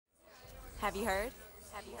Have you heard?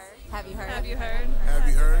 Have you heard? Have you heard? Have you heard?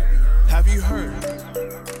 Have you heard? Have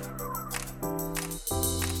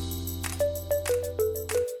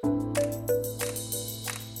you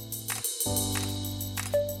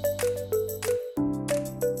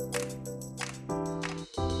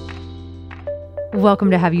heard? Welcome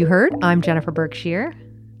to Have You Heard? I'm Jennifer Berkshire,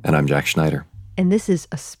 And I'm Jack Schneider. and this is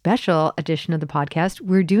a special edition of the podcast.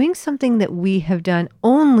 We're doing something that we have done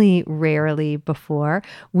only rarely before.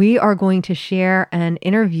 We are going to share an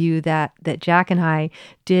interview that Jack and I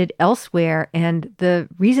did elsewhere, and the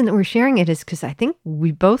reason that we're sharing it is because I think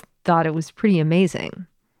we both thought it was pretty amazing.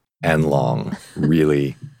 And long.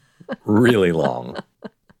 Really, really long.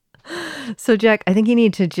 So, Jack, I think you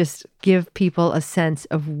need to just give people a sense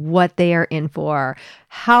of what they are in for.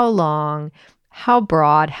 How long, how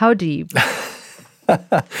broad, how deep?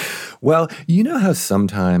 Well, you know how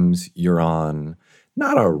sometimes you're on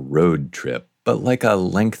not a road trip, but like a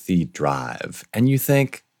lengthy drive, and you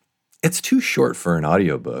think it's too short for an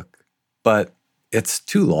audiobook, but it's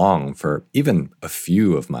too long for even a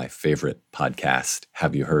few of my favorite podcasts.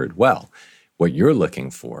 Have you heard? Well, what you're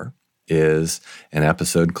looking for is an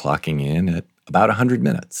episode clocking in at about 100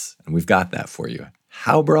 minutes, and we've got that for you.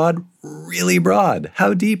 How broad? Really broad.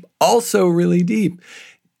 How deep? Also really deep.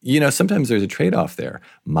 You know, sometimes there's a trade-off there.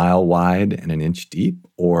 Mile wide and an inch deep,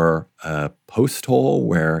 or a post hole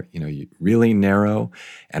where, you really narrow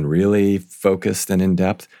and really focused and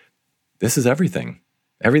in-depth. This is everything.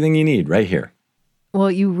 Everything you need right here. Well,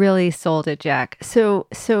 you really sold it, Jack. So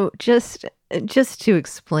just to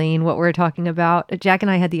explain what we're talking about, Jack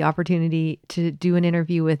and I had the opportunity to do an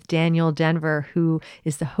interview with Daniel Denver, who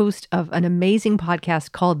is the host of an amazing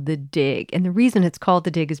podcast called The Dig. And the reason it's called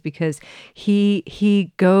The Dig is because he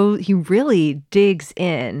really digs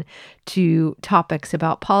in to topics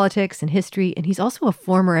about politics and history, and he's also a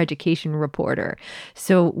former education reporter.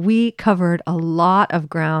 So we covered a lot of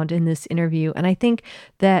ground in this interview, and I think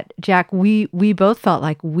that, Jack, we both felt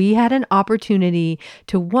like we had an opportunity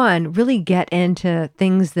to, one, really get into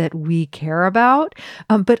things that we care about,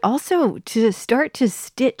 but also to start to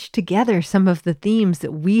stitch together some of the themes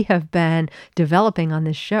that we have been developing on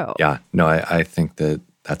this show. Yeah, no, I think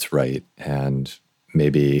that's right. And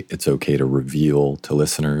maybe it's okay to reveal to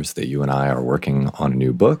listeners that you and I are working on a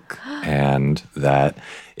new book, and that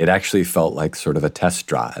it actually felt like sort of a test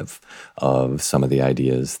drive of some of the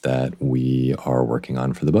ideas that we are working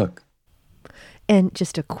on for the book. And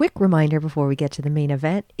just a quick reminder before we get to the main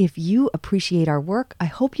event, if you appreciate our work, I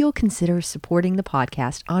hope you'll consider supporting the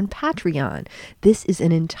podcast on Patreon. This is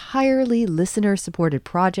an entirely listener-supported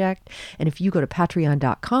project, and if you go to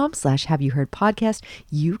patreon.com/haveyouheardpodcast,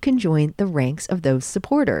 you can join the ranks of those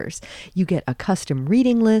supporters. You get a custom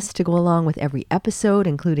reading list to go along with every episode,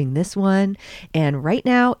 including this one. And right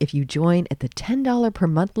now, if you join at the $10 per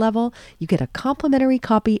month level, you get a complimentary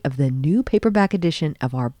copy of the new paperback edition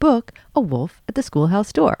of our book, A Wolf at the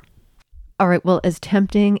Schoolhouse Door. All right, well, as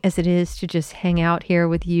tempting as it is to just hang out here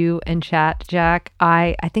with you and chat, Jack,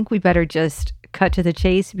 I think we better just cut to the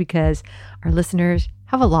chase because our listeners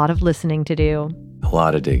have a lot of listening to do. A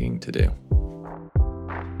lot of digging to do.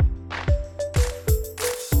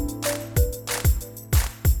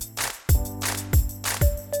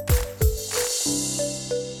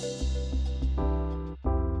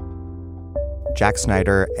 Jack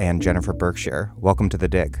Schneider and Jennifer Berkshire, welcome to The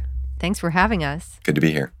Dig. Thanks for having us. Good to be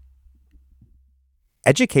here.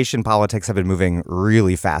 Education politics have been moving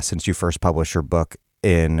really fast since you first published your book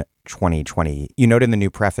in 2020. You note in the new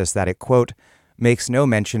preface that it, quote, makes no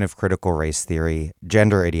mention of critical race theory,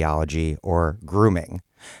 gender ideology, or grooming.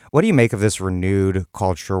 What do you make of this renewed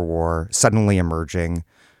culture war suddenly emerging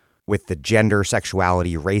with the gender,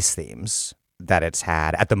 sexuality, race themes that it's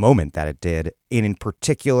had at the moment that it did, and in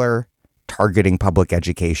particular targeting public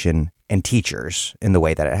education and teachers in the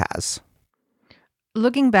way that it has?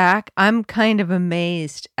 Looking back, I'm kind of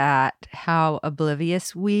amazed at how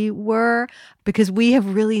oblivious we were, because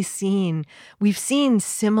we've seen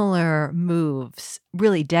similar moves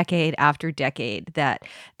really decade after decade that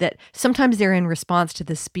sometimes they're in response to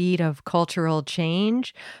the speed of cultural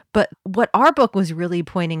change. But what our book was really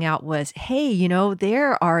pointing out was, hey,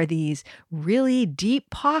 there are these really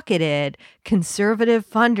deep-pocketed conservative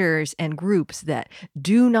funders and groups that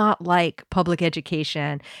do not like public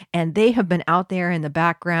education, and they have been out there in the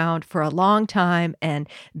background for a long time, and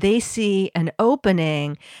they see an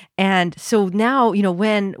opening, And so now,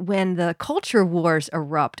 when the culture wars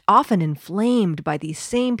erupt, often inflamed by these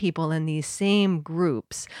same people and these same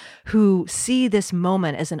groups who see this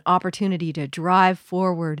moment as an opportunity to drive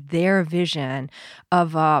forward their vision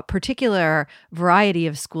of a particular variety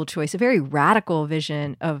of school choice, a very radical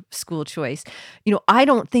vision of school choice, I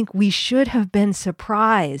don't think we should have been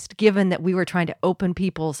surprised, given that we were trying to open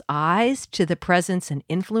people's eyes to the presence and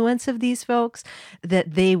influence of these folks,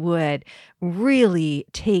 that they would really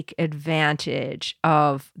take advantage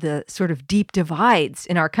of the sort of deep divides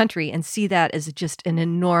in our country and see that as just an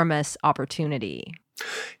enormous opportunity.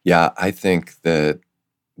 Yeah, I think that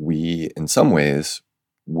we, in some ways,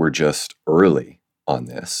 were just early on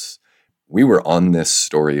this. We were on this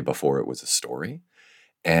story before it was a story.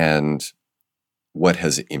 And what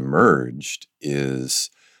has emerged is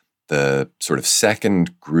the sort of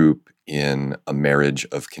second group in a marriage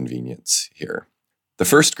of convenience here. The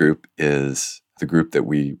first group is the group that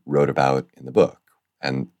we wrote about in the book.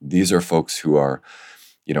 And these are folks who are,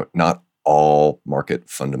 not all market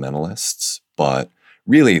fundamentalists, but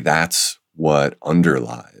really that's what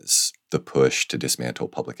underlies the push to dismantle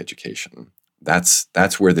public education.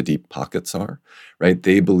 That's where the deep pockets are, right?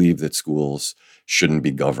 They believe that schools shouldn't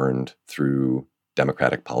be governed through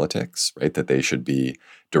democratic politics, right? That they should be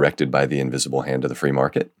directed by the invisible hand of the free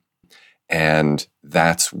market. And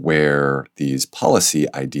that's where these policy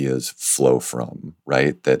ideas flow from,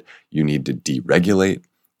 right? That you need to deregulate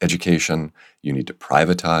education, you need to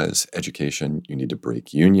privatize education, you need to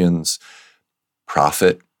break unions.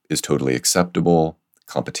 Profit is totally acceptable.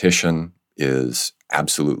 Competition is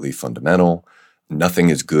absolutely fundamental. Nothing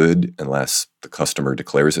is good unless the customer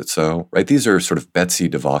declares it so, right? These are sort of Betsy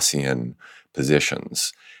DeVosian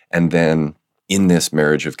positions. And then in this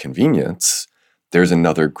marriage of convenience, there's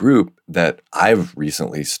another group that I've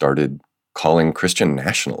recently started calling Christian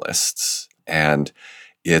nationalists. And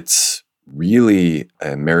it's really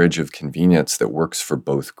a marriage of convenience that works for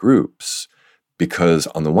both groups. Because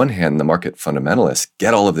on the one hand, the market fundamentalists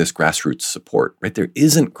get all of this grassroots support, right? There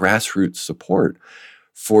isn't grassroots support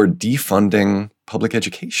for defunding public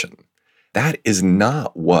education. That is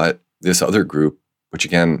not what this other group, which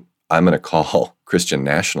again, I'm going to call Christian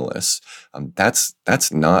nationalists,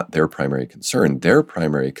 that's not their primary concern. Their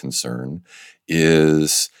primary concern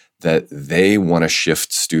is that they want to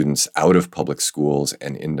shift students out of public schools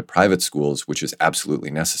and into private schools, which is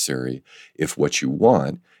absolutely necessary if what you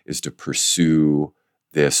want is to pursue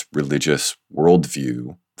this religious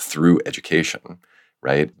worldview through education,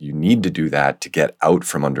 right? You need to do that to get out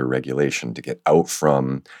from under regulation, to get out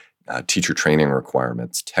from teacher training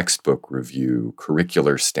requirements, textbook review,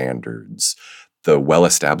 curricular standards, the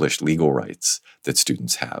well-established legal rights that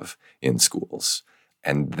students have in schools.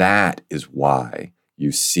 And that is why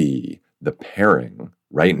you see the pairing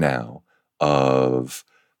right now of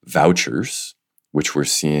vouchers, which we're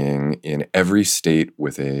seeing in every state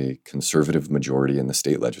with a conservative majority in the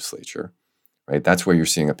state legislature, right? That's why you're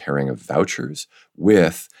seeing a pairing of vouchers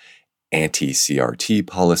with anti-CRT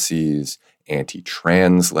policies,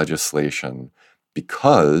 anti-trans legislation,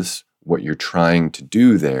 because what you're trying to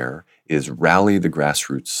do there is rally the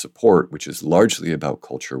grassroots support, which is largely about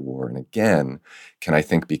culture war. And again, can I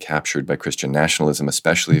think be captured by Christian nationalism,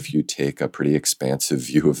 especially if you take a pretty expansive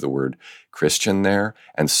view of the word Christian there,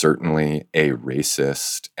 and certainly a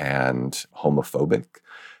racist and homophobic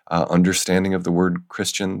understanding of the word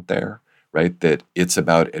Christian there, right? That it's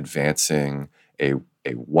about advancing a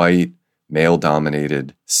white,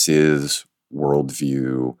 male-dominated, cis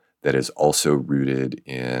worldview that is also rooted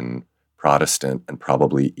in Protestant and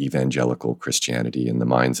probably evangelical Christianity in the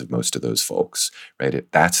minds of most of those folks, right?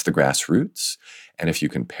 That's the grassroots. And if you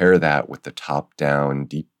compare that with the top-down,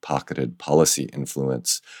 deep-pocketed policy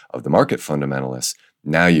influence of the market fundamentalists,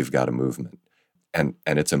 now you've got a movement. And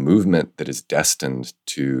it's a movement that is destined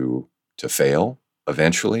to fail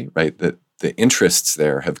eventually, right? The interests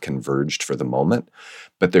there have converged for the moment,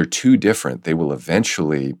 but they're too different. They will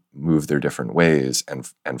eventually move their different ways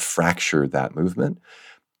and fracture that movement.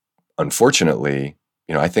 Unfortunately,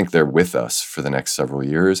 I think they're with us for the next several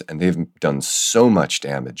years, and they've done so much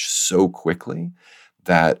damage so quickly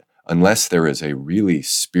that unless there is a really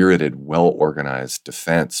spirited, well-organized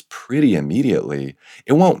defense pretty immediately,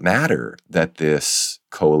 it won't matter that this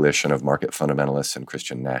coalition of market fundamentalists and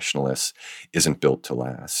Christian nationalists isn't built to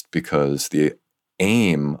last, because the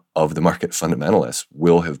aim of the market fundamentalists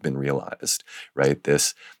will have been realized, right?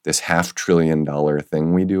 This $500 billion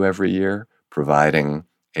thing we do every year, providing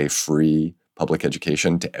a free public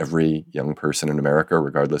education to every young person in America,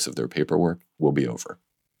 regardless of their paperwork, will be over.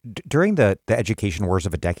 During the education wars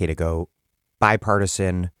of a decade ago,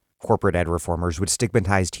 bipartisan corporate ed reformers would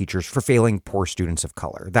stigmatize teachers for failing poor students of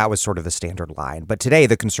color. That was sort of the standard line. But today,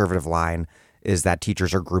 the conservative line is that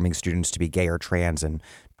teachers are grooming students to be gay or trans and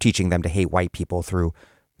teaching them to hate white people through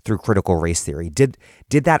critical race theory. Did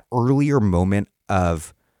that earlier moment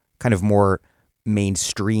of kind of more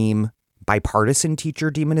mainstream bipartisan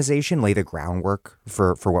teacher demonization lay the groundwork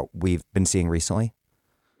for what we've been seeing recently?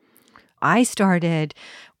 I started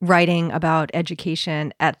writing about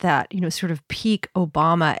education at that, sort of peak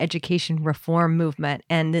Obama education reform movement.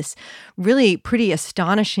 And this really pretty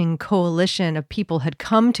astonishing coalition of people had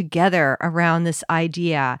come together around this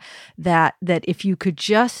idea that if you could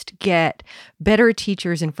just get better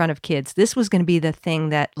teachers in front of kids, this was going to be the thing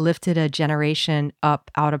that lifted a generation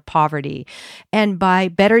up out of poverty. And by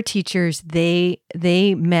better teachers, they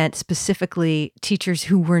meant specifically teachers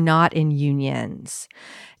who were not in unions.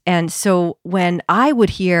 And so when I would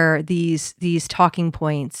hear these talking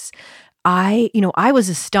points, I was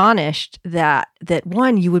astonished that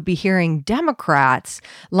one, you would be hearing Democrats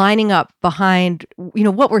lining up behind,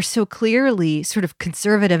 what were so clearly sort of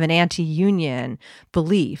conservative and anti-union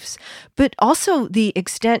beliefs, but also the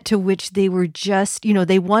extent to which they were just,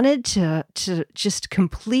 they wanted to just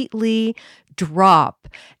completely drop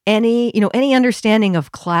any understanding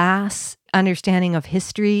of class, understanding of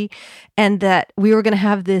history, and that we were going to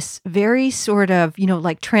have this very sort of,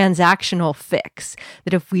 like transactional fix,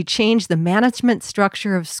 that if we change the management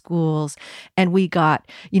structure of schools and we got,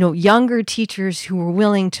 younger teachers who were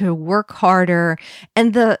willing to work harder,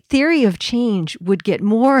 and the theory of change would get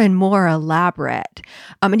more and more elaborate.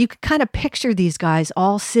 And you could kind of picture these guys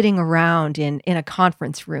all sitting around in a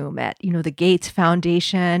conference room at, the Gates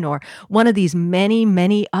Foundation or one of these many,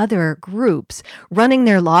 many other groups running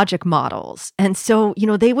their logic models. And so,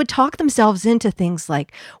 they would talk themselves into things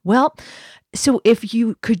like, well, so if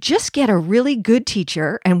you could just get a really good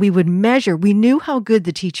teacher, and we knew how good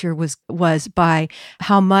the teacher was by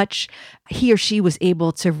how much he or she was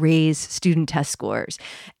able to raise student test scores.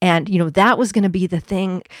 And, that was going to be the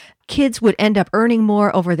thing. Kids would end up earning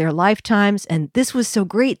more over their lifetimes. And this was so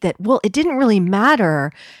great that, it didn't really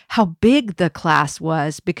matter how big the class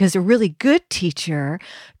was, because a really good teacher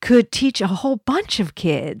could teach a whole bunch of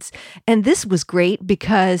kids. And this was great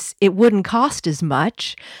because it wouldn't cost as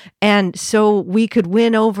much. And so we could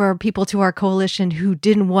win over people to our coalition who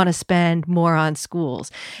didn't want to spend more on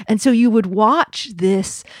schools. And so you would watch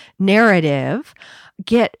this narrative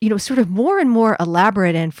get, sort of more and more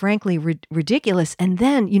elaborate and frankly ridiculous. And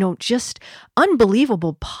then, just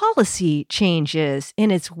unbelievable policy changes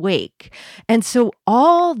in its wake. And so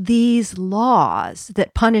all these laws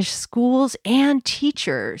that punish schools and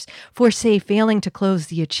teachers for, say, failing to close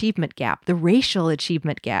the achievement gap, the racial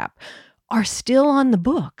achievement gap, are still on the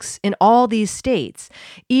books in all these states.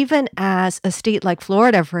 Even as a state like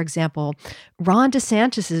Florida, for example, Ron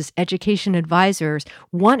DeSantis's education advisors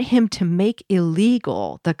want him to make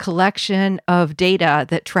illegal the collection of data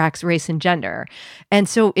that tracks race and gender. And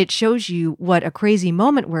so it shows you what a crazy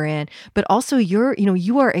moment we're in, but also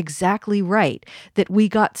you are exactly right that we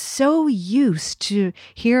got so used to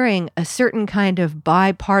hearing a certain kind of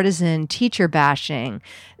bipartisan teacher bashing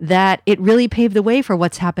that it really paved the way for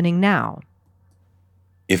what's happening now.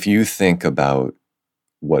 If you think about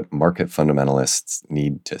what market fundamentalists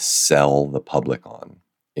need to sell the public on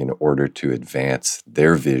in order to advance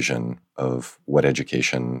their vision of what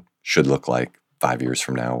education should look like 5 years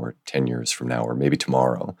from now or 10 years from now or maybe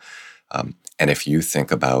tomorrow, and if you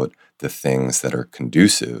think about the things that are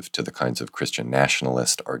conducive to the kinds of Christian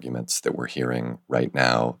nationalist arguments that we're hearing right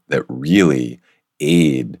now that really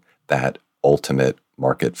aid that ultimate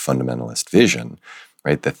market fundamentalist vision,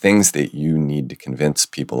 right? The things that you need to convince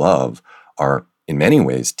people of are in many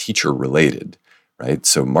ways teacher related, right?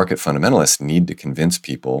 So market fundamentalists need to convince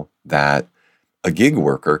people that a gig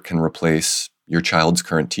worker can replace your child's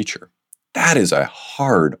current teacher. That is a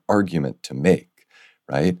hard argument to make,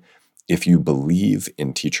 right? If you believe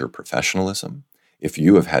in teacher professionalism, if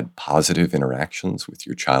you have had positive interactions with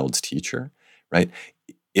your child's teacher, right?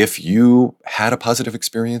 If you had a positive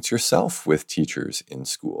experience yourself with teachers in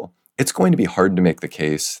school, it's going to be hard to make the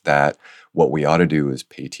case that what we ought to do is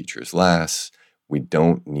pay teachers less. We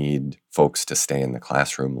don't need folks to stay in the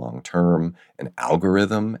classroom long term. An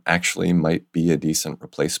algorithm actually might be a decent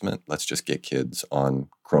replacement. Let's just get kids on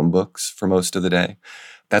Chromebooks for most of the day.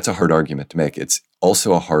 That's a hard argument to make. It's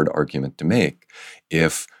also a hard argument to make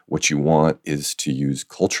if what you want is to use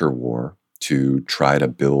culture war to try to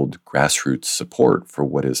build grassroots support for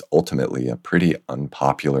what is ultimately a pretty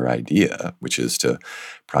unpopular idea, which is to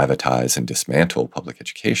privatize and dismantle public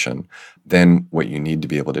education. Then what you need to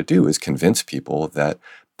be able to do is convince people that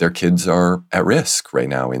their kids are at risk right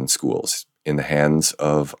now in schools, in the hands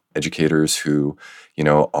of educators who,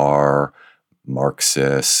 are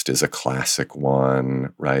Marxist is a classic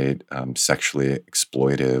one, right? Sexually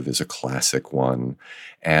exploitive is a classic one.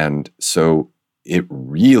 And so it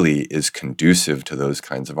really is conducive to those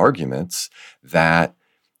kinds of arguments that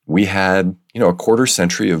we had, a quarter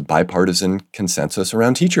century of bipartisan consensus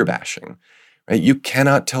around teacher bashing, right? You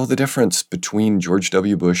cannot tell the difference between George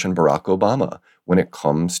W. Bush and Barack Obama when it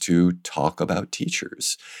comes to talk about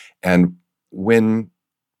teachers. And when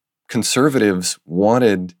conservatives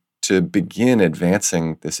wanted to begin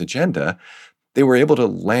advancing this agenda, they were able to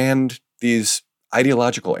land these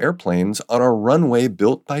ideological airplanes on a runway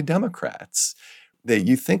built by Democrats. That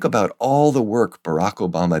you think about all the work Barack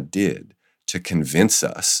Obama did to convince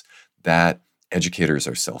us that educators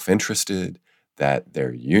are self-interested, that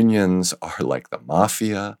their unions are like the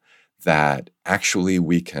mafia, that actually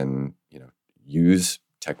we can, use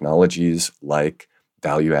technologies like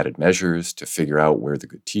value-added measures to figure out where the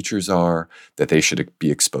good teachers are, that they should be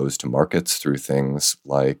exposed to markets through things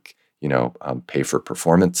like,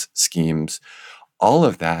 pay-for-performance schemes. All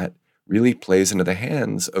of that really plays into the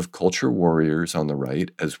hands of culture warriors on the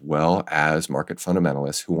right, as well as market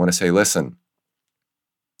fundamentalists who want to say, listen,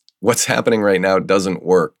 what's happening right now doesn't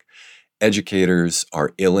work. Educators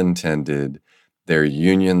are ill-intended. Their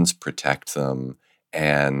unions protect them.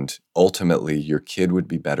 And ultimately, your kid would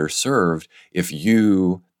be better served if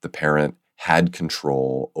you, the parent, had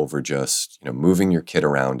control over just, moving your kid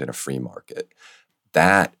around in a free market.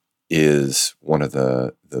 That is one of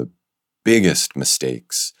the biggest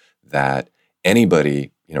mistakes that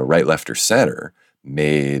anybody, right, left, or center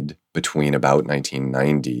made between about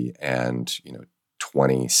 1990 and,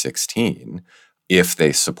 2016, if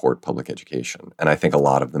they support public education. And I think a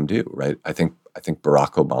lot of them do, right? I think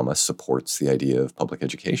Barack Obama supports the idea of public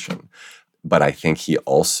education, but I think he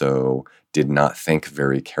also did not think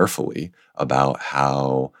very carefully about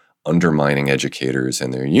how undermining educators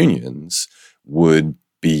and their unions would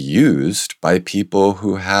be used by people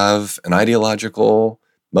who have an ideological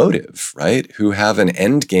motive, right? Who have an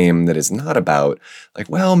end game that is not about like,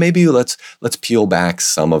 well, maybe let's peel back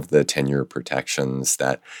some of the tenure protections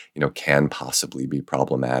that, can possibly be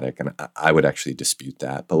problematic. And I would actually dispute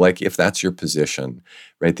that. But like, if that's your position,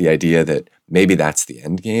 right, the idea that maybe that's the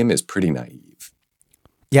end game is pretty naive.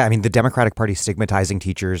 Yeah, I mean, the Democratic Party stigmatizing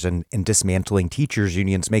teachers and dismantling teachers'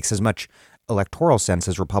 unions makes as much electoral sense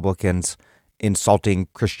as Republicans insulting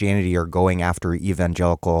Christianity or going after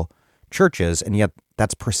evangelical churches, and yet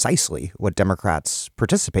that's precisely what Democrats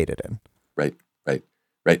participated in. Right.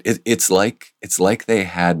 It's like they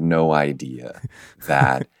had no idea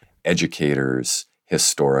that educators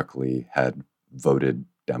historically had voted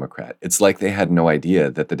Democrat. It's like they had no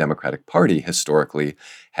idea that the Democratic Party historically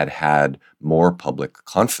had more public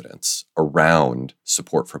confidence around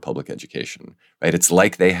support for public education. Right. It's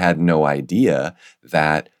like they had no idea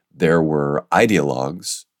that there were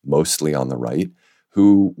ideologues, mostly on the right,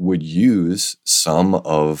 who would use some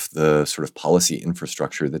of the sort of policy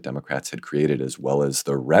infrastructure that Democrats had created, as well as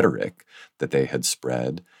the rhetoric that they had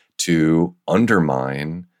spread, to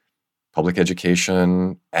undermine public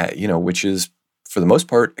education, which is, for the most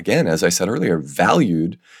part, again, as I said earlier,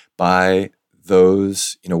 valued by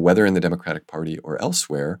those, whether in the Democratic Party or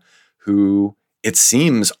elsewhere, who, it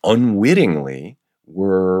seems, unwittingly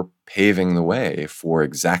were paving the way for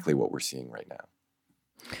exactly what we're seeing right now.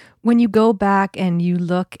 When you go back and you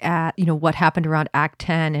look at, what happened around Act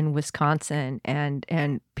 10 in Wisconsin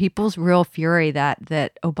and people's real fury that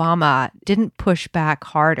Obama didn't push back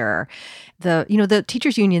harder, the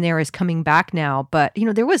teachers union there is coming back now, but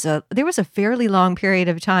there was a fairly long period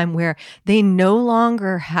of time where they no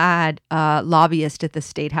longer had lobbyists at the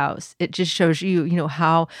state house. It just shows you,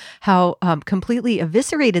 how completely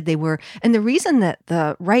eviscerated they were. And the reason that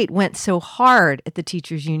the right went so hard at the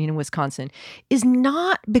teachers union in Wisconsin is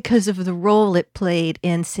not because of the role it played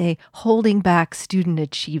in, say, holding back student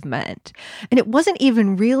achievement. And it wasn't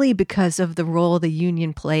even really because of the role the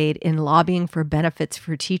union played in lobbying for benefits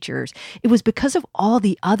for teachers. It was because of all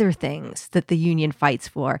the other things that the union fights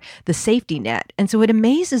for, the safety net. And so it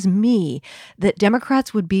amazes me that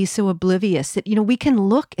Democrats would be so oblivious that, we can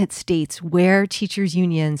look at states where teachers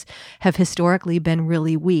unions have historically been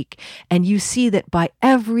really weak. And you see that by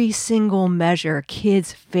every single measure,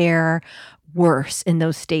 kids fare worse in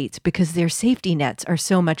those states because their safety nets are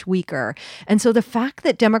so much weaker. And so the fact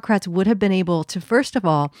that Democrats would have been able to, first of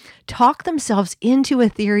all, talk themselves into a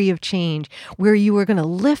theory of change where you were going to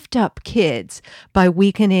lift up kids by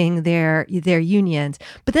weakening their unions,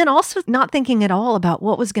 but then also not thinking at all about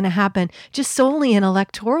what was going to happen just solely in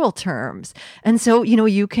electoral terms. And so,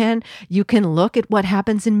 you can look at what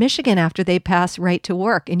happens in Michigan after they pass right to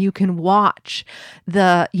work, and you can watch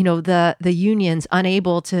the unions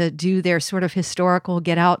unable to do their sort of historical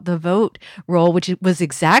get out the vote role, which was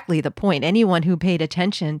exactly the point. Anyone who paid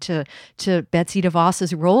attention to Betsy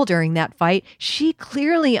DeVos's role during that fight, she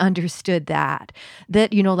clearly understood that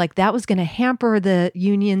that was going to hamper the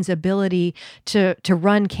union's ability to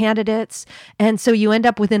run candidates. And so you end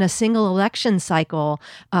up within a single election cycle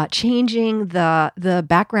changing the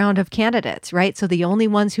background of candidates, right? So the only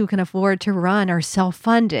ones who can afford to run are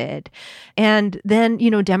self-funded. And then,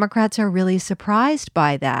 Democrats are really surprised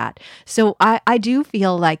by that. So I do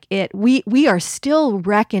feel like we are still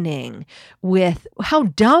reckoning with how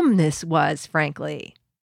dumb this was, frankly.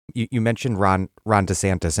 You mentioned Ron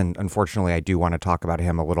DeSantis, and unfortunately, I do want to talk about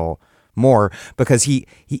him a little more because he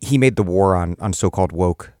made the war on so-called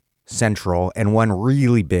woke central and won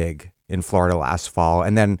really big in Florida last fall.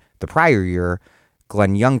 And then the prior year,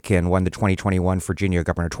 Glenn Youngkin won the 2021 Virginia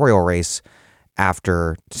gubernatorial race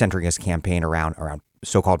after centering his campaign around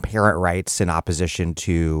so-called parent rights in opposition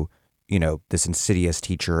to, this insidious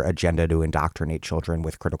teacher agenda to indoctrinate children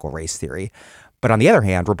with critical race theory. But on the other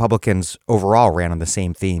hand, Republicans overall ran on the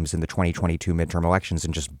same themes in the 2022 midterm elections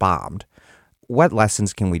and just bombed. What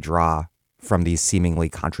lessons can we draw from these seemingly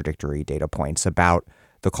contradictory data points about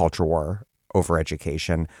the culture war over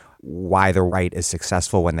education, why the right is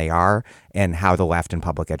successful when they are, and how the left and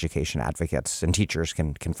public education advocates and teachers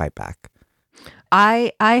can fight back?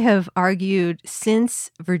 I have argued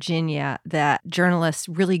since Virginia that journalists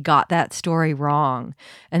really got that story wrong.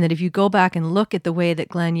 And that if you go back and look at the way that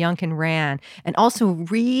Glenn Youngkin ran and also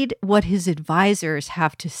read what his advisors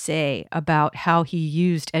have to say about how he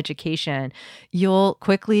used education, you'll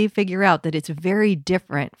quickly figure out that it's very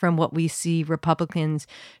different from what we see Republicans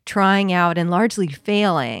trying out and largely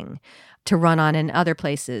failing to run on in other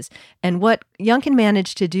places. And what Youngkin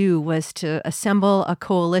managed to do was to assemble a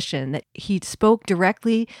coalition that he spoke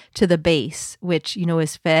directly to the base, which,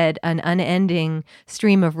 is fed an unending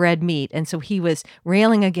stream of red meat. And so he was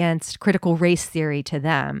railing against critical race theory to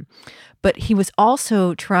them. But he was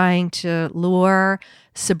also trying to lure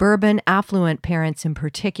suburban affluent parents in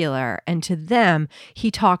particular. And to them,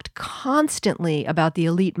 he talked constantly about the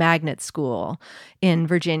elite magnet school in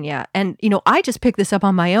Virginia. And, I just picked this up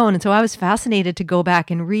on my own. And so I was fascinated to go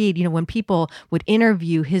back and read, when people would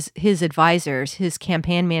interview his advisors, his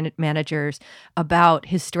campaign managers about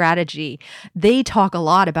his strategy, they talk a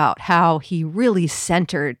lot about how he really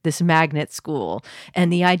centered this magnet school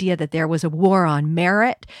and the idea that there was a war on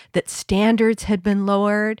merit, that standards had been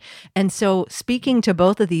lowered. And so speaking to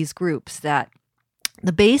both of these groups, that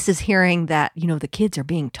the base is hearing that, the kids are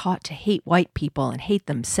being taught to hate white people and hate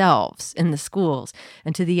themselves in the schools.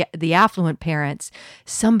 And to the affluent parents,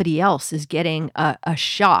 somebody else is getting a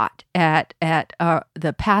shot at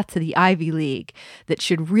the path to the Ivy League that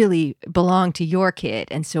should really belong to your kid.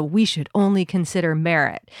 And so we should only consider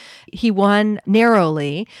merit. He won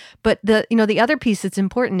narrowly, but the other piece that's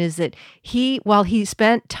important is that while he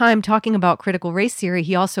spent time talking about critical race theory,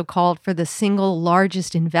 he also called for the single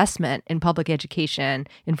largest investment in public education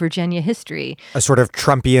in Virginia history. A sort of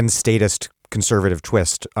Trumpian statist conservative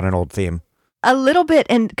twist on an old theme. A little bit,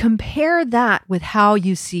 and compare that with how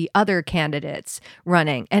you see other candidates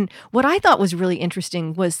running. And what I thought was really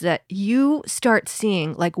interesting was that you start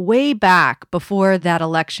seeing, like way back before that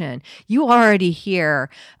election, you already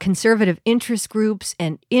hear conservative interest groups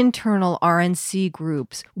and internal RNC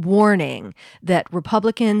groups warning that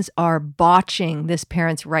Republicans are botching this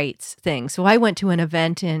parents' rights thing. So I went to an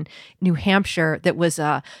event in New Hampshire that was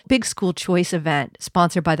a big school choice event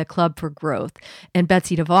sponsored by the Club for Growth. And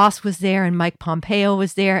Betsy DeVos was there, and Mike Pompeo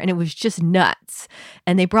was there, and it was just nuts.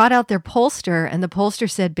 And they brought out their pollster, and the pollster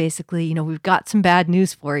said basically, we've got some bad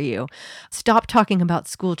news for you. Stop talking about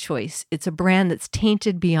school choice. It's a brand that's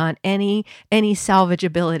tainted beyond any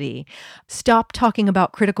salvageability. Stop talking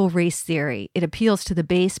about critical race theory. It appeals to the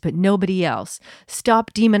base, but nobody else.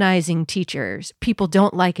 Stop demonizing teachers. People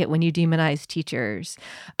don't like it when you demonize teachers.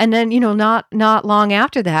 And then, not long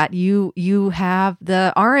after that, you have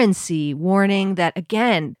the RNC warning that,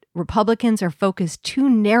 again, Republicans are focused too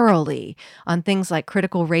narrowly on things like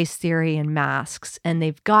critical race theory and masks, and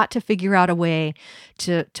they've got to figure out a way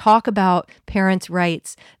to talk about parents'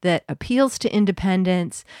 rights that appeals to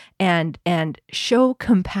independence and show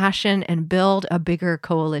compassion and build a bigger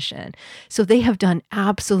coalition. So they have done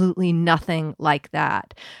absolutely nothing like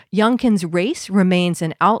that. Youngkin's race remains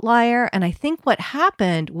an outlier, and I think what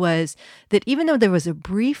happened was that even though there was a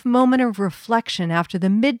brief moment of reflection after the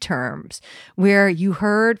midterms where you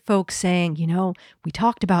heard folks saying, we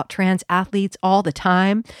talked about trans athletes all the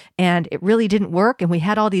time and it really didn't work, and we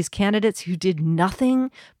had all these candidates who did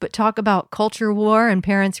nothing but talk about culture war and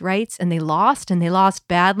parents' rights, and they lost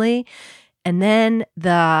badly. And then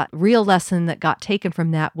the real lesson that got taken from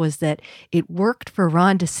that was that it worked for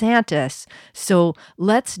Ron DeSantis, so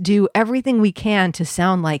let's do everything we can to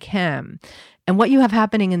sound like him. And what you have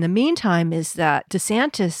happening in the meantime is that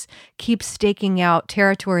DeSantis keeps staking out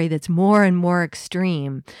territory that's more and more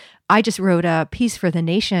extreme. I just wrote a piece for The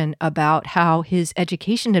Nation about how his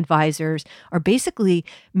education advisors are basically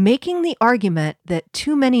making the argument that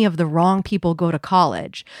too many of the wrong people go to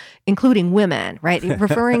college, including women, right?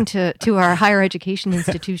 Referring to our higher education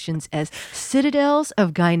institutions as citadels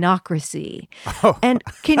of gynocracy. Oh. And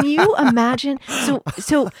can you imagine?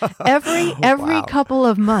 So every Wow. couple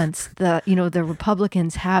of months, the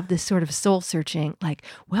Republicans have this sort of soul searching, like,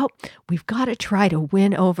 well, we've got to try to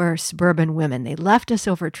win over suburban women. They left us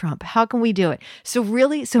over Trump. How can we do it? So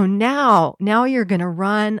now you're going to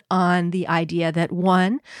run on the idea that,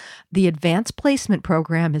 one, the advanced placement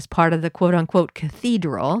program is part of the quote unquote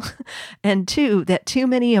cathedral, and two, that too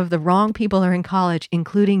many of the wrong people are in college,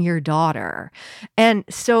 including your daughter. And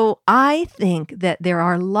so I think that there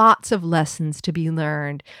are lots of lessons to be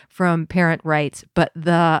learned from parent rights, but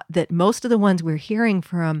that most of the ones we're hearing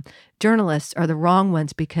from journalists are the wrong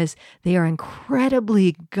ones because they are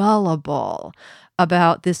incredibly gullible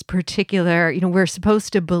about this particular, we're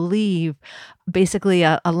supposed to believe basically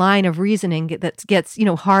a line of reasoning that gets,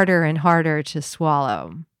 harder and harder to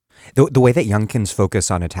swallow. The way that Youngkin's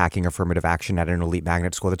focus on attacking affirmative action at an elite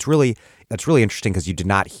magnet school, that's really interesting, because you did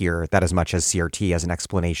not hear that as much as CRT as an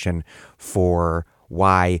explanation for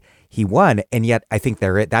why he won. And yet I think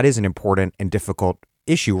that is an important and difficult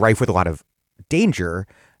issue, rife with a lot of danger.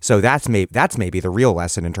 So that's maybe the real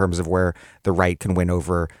lesson in terms of where the right can win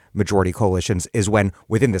over majority coalitions, is when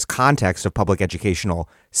within this context of public educational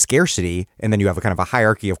scarcity, and then you have a kind of a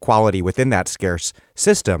hierarchy of quality within that scarce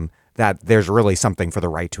system, that there's really something for the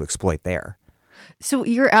right to exploit there. So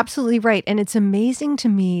you're absolutely right. And it's amazing to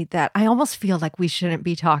me that I almost feel like we shouldn't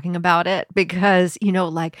be talking about it because,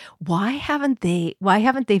 why haven't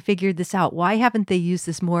they figured this out? Why haven't they used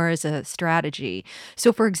this more as a strategy?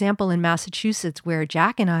 So for example, in Massachusetts, where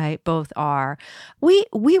Jack and I both are, we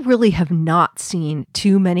really have not seen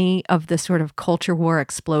too many of the sort of culture war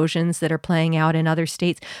explosions that are playing out in other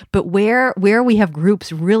states. But where we have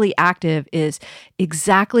groups really active is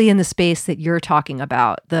exactly in the space that you're talking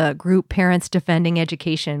about, the group Parents Defending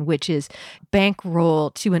Education, which is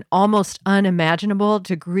bankrolled to an almost unimaginable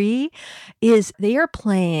degree. Is they are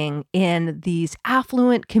playing in these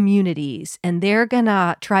affluent communities, and they're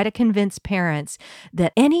gonna try to convince parents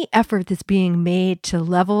that any effort that's being made to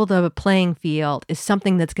level the playing field is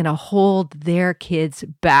something that's gonna hold their kids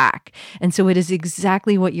back. And so it is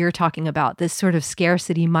exactly what you're talking about, this sort of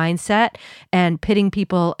scarcity mindset and pitting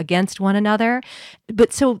people against one another.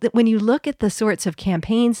 But so that when you look at the sorts of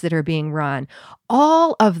campaigns that are being run,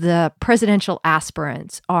 all of the presidential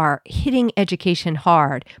aspirants are hitting education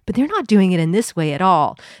hard, but they're not doing it in this way at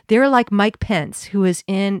all. They're like Mike Pence, who is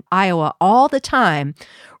in Iowa all the time,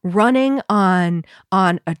 running on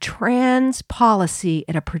a trans policy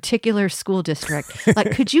at a particular school district.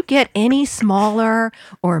 Like, could you get any smaller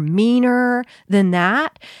or meaner than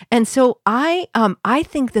that? And so I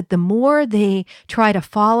think that the more they try to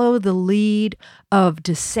follow the lead of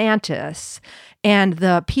DeSantis and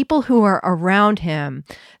the people who are around him,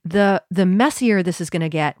 the messier this is going to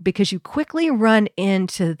get, because you quickly run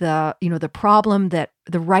into the problem that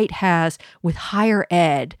the right has with higher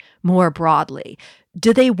ed more broadly.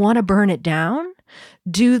 Do they want to burn it down?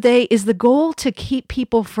 Is the goal to keep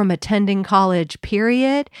people from attending college,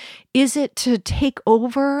 period? Is it to take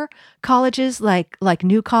over colleges like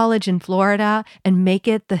New College in Florida and make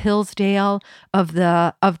it the Hillsdale of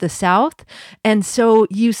the South? And so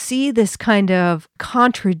you see this kind of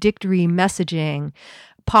contradictory messaging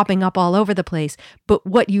popping up all over the place. But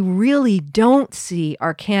what you really don't see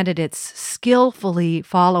are candidates skillfully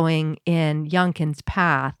following in Youngkin's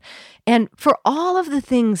path. And for all of the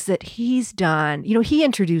things that he's done, he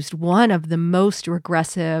introduced one of the most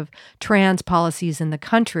regressive trans policies in the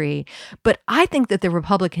country. But I think that the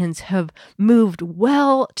Republicans have moved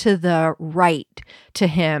well to the right to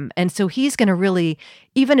him. And so he's going to really,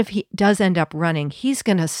 even if he does end up running, he's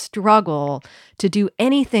going to struggle to do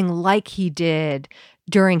anything like he did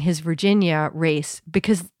during his Virginia race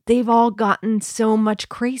because they've all gotten so much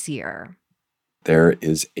crazier. There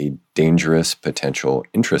is a dangerous potential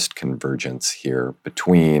interest convergence here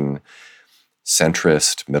between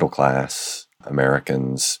centrist middle-class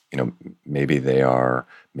Americans. Maybe they are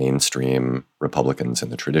mainstream Republicans in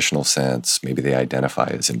the traditional sense. Maybe they identify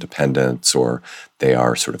as independents, or they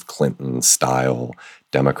are sort of Clinton-style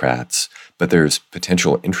Democrats. But there's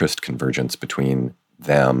potential interest convergence between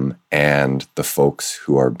them and the folks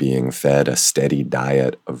who are being fed a steady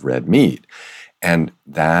diet of red meat. And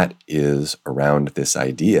that is around this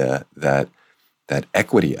idea that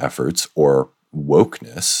equity efforts, or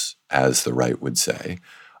wokeness, as the right would say,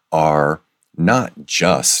 are not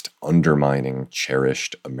just undermining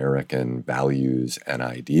cherished American values and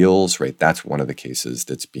ideals, right? That's one of the cases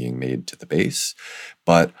that's being made to the base,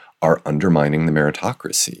 but are undermining the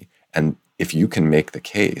meritocracy. And if you can make the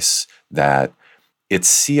case that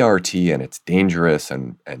it's CRT and it's dangerous,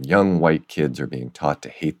 and young white kids are being taught to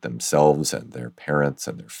hate themselves and their parents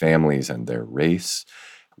and their families and their race,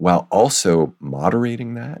 while also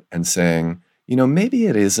moderating that and saying, maybe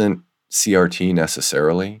it isn't CRT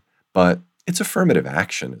necessarily, but it's affirmative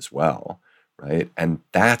action as well, right? And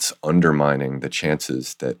that's undermining the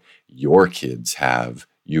chances that your kids have,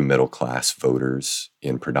 you middle-class voters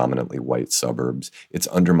in predominantly white suburbs. It's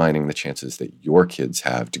undermining the chances that your kids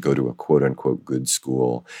have to go to a quote-unquote good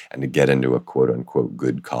school and to get into a quote-unquote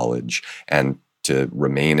good college and to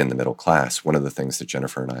remain in the middle class. One of the things that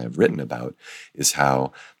Jennifer and I have written about is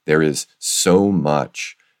how there is so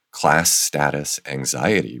much class status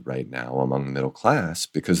anxiety right now among the middle class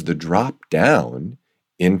because the drop down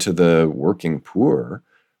into the working poor,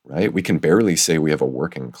 right? We can barely say we have a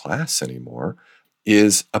working class anymore,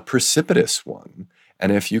 is a precipitous one.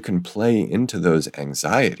 And if you can play into those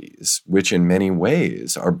anxieties, which in many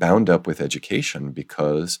ways are bound up with education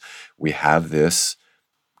because we have this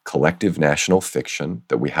collective national fiction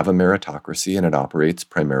that we have a meritocracy and it operates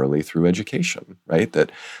primarily through education, right?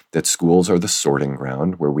 That schools are the sorting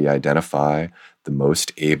ground where we identify the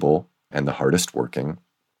most able and the hardest working,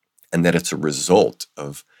 and that it's a result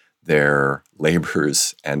of their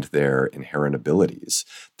labors and their inherent abilities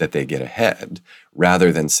that they get ahead,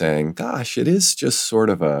 rather than saying, gosh, it is just sort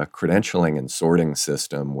of a credentialing and sorting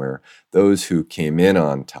system where those who came in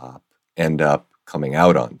on top end up coming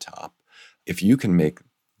out on top. If you can make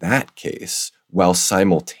that case while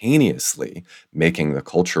simultaneously making the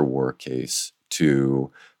culture war case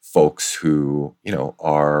to folks who,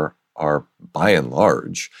 are by and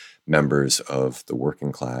large members of the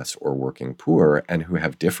working class or working poor and who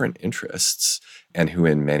have different interests and who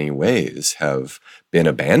in many ways have been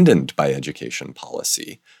abandoned by education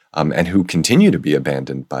policy and who continue to be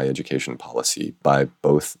abandoned by education policy by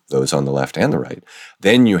both those on the left and the right,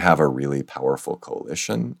 then you have a really powerful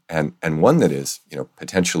coalition and one that is,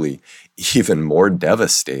 potentially even more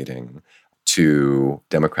devastating to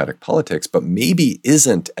democratic politics, but maybe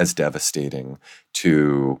isn't as devastating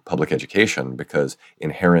to public education, because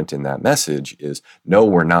inherent in that message is, no,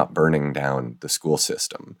 we're not burning down the school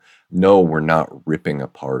system. No, we're not ripping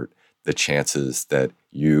apart the chances that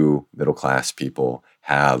you middle-class people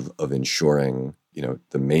have of ensuring,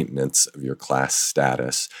 the maintenance of your class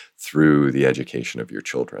status through the education of your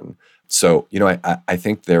children. So, I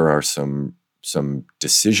think there are some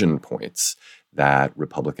decision points that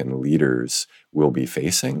Republican leaders will be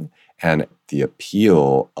facing, and the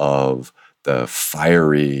appeal of the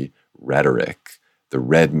fiery rhetoric, the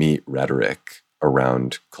red meat rhetoric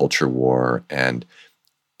around culture war and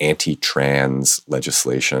anti-trans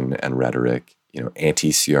legislation and rhetoric,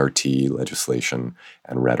 anti-CRT legislation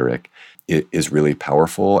and rhetoric, it is really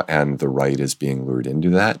powerful, and the right is being lured into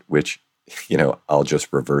that, which, I'll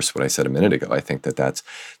just reverse what I said a minute ago. I think that's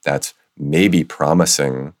maybe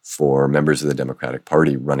promising for members of the Democratic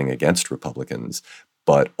Party running against Republicans,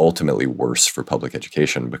 but ultimately worse for public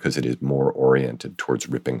education because it is more oriented towards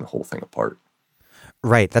ripping the whole thing apart.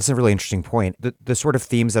 Right. That's a really interesting point. The sort of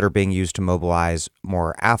themes that are being used to mobilize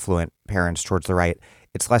more affluent parents towards the right,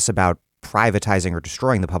 it's less about privatizing or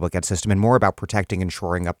destroying the public ed system and more about protecting and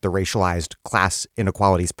shoring up the racialized class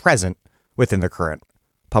inequalities present within the current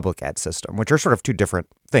public ed system, which are sort of two different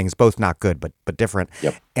things, both not good, but different.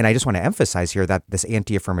 Yep. And I just want to emphasize here that this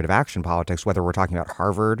anti-affirmative action politics, whether we're talking about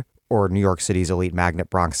Harvard or New York City's elite magnet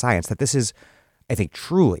Bronx Science, that this is, I think,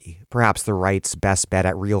 truly perhaps the right's best bet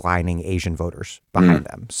at realigning Asian voters behind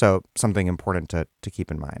them. So something important to keep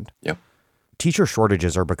in mind. Yep. Teacher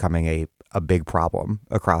shortages are becoming a big problem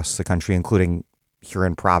across the country, including here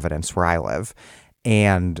in Providence, where I live.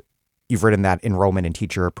 And you've written that enrollment in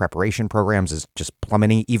teacher preparation programs is just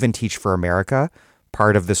plummeting. Even Teach for America,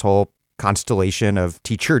 part of this whole constellation of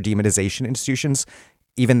teacher demonization institutions,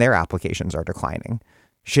 even their applications are declining.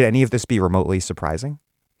 Should any of this be remotely surprising,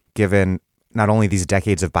 given not only these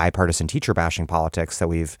decades of bipartisan teacher bashing politics that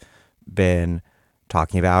we've been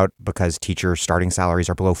talking about, because teacher starting salaries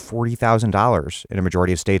are below $40,000 in a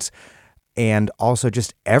majority of states, and also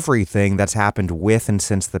just everything that's happened with and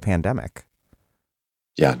since the pandemic?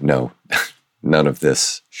 Yeah, no, none of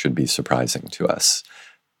this should be surprising to us.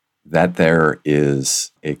 That there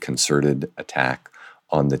is a concerted attack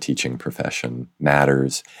on the teaching profession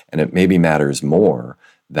matters, and it maybe matters more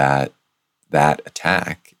that that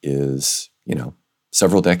attack is,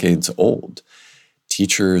 several decades old.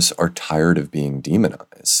 Teachers are tired of being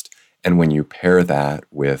demonized. And when you pair that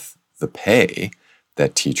with the pay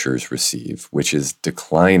that teachers receive, which is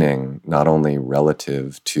declining not only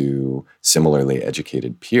relative to similarly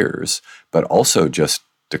educated peers, but also just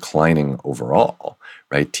declining overall,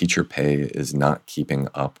 right? Teacher pay is not keeping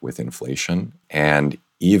up with inflation. And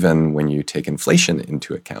even when you take inflation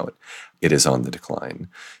into account, it is on the decline.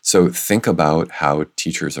 So think about how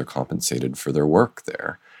teachers are compensated for their work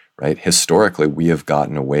there, right? Historically, we have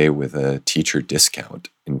gotten away with a teacher discount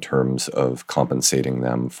in terms of compensating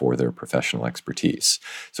them for their professional expertise.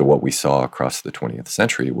 So what we saw across the 20th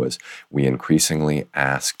century was we increasingly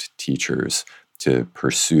asked teachers to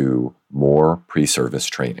pursue more pre-service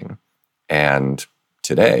training. And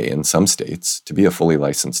today, in some states, to be a fully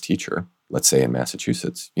licensed teacher, let's say in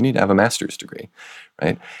Massachusetts, you need to have a master's degree,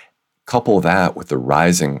 right? Couple that with the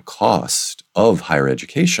rising cost of higher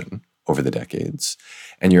education over the decades,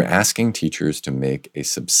 and you're asking teachers to make a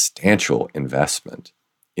substantial investment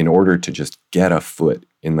in order to just get a foot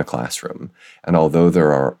in the classroom. And although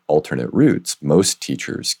there are alternate routes, most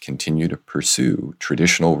teachers continue to pursue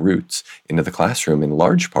traditional routes into the classroom, in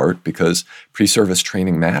large part because pre-service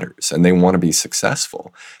training matters and they want to be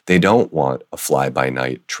successful. They don't want a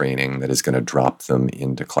fly-by-night training that is going to drop them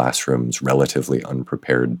into classrooms relatively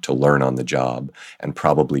unprepared to learn on the job and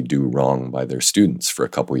probably do wrong by their students for a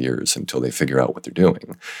couple years until they figure out what they're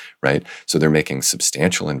doing, right? So they're making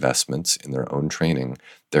substantial investments in their own training.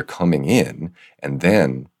 They're coming in and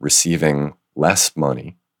then receiving less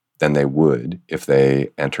money than they would if they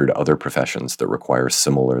entered other professions that require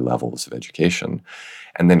similar levels of education.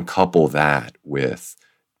 And then couple that with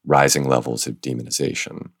rising levels of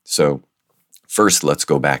demonization. So first, let's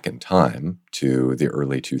go back in time to the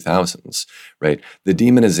early 2000s, right? The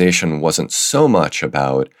demonization wasn't so much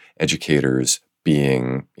about educators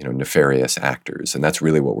being, nefarious actors. And that's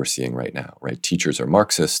really what we're seeing right now, right? Teachers are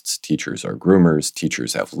Marxists, teachers are groomers,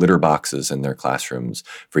 teachers have litter boxes in their classrooms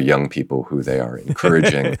for young people who they are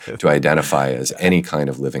encouraging to identify as any kind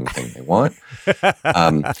of living thing they want.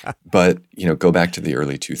 But, go back to the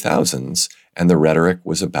early 2000s, and the rhetoric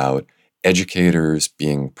was about educators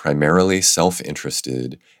being primarily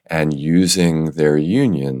self-interested and using their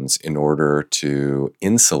unions in order to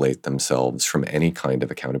insulate themselves from any kind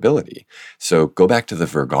of accountability. So go back to the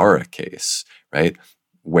Vergara case, right,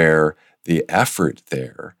 where the effort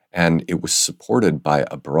there, and it was supported by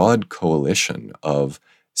a broad coalition of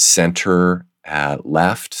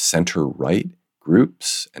center-left, center-right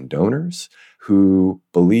groups and donors who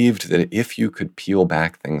believed that if you could peel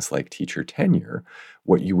back things like teacher tenure,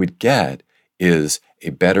 what you would get is a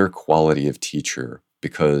better quality of teacher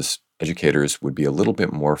because educators would be a little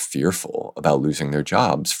bit more fearful about losing their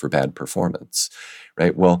jobs for bad performance,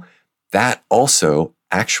 right? Well, that also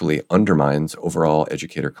actually undermines overall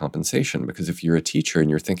educator compensation because if you're a teacher and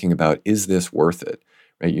you're thinking about, is this worth it,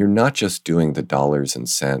 right? You're not just doing the dollars and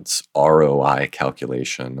cents ROI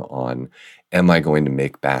calculation on, am I going to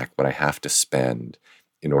make back what I have to spend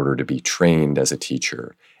in order to be trained as a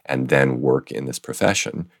teacher and then work in this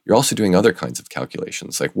profession? You're also doing other kinds of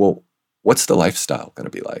calculations like, well, what's the lifestyle going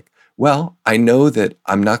to be like? Well, I know that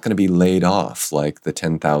I'm not going to be laid off like the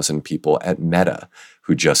 10,000 people at Meta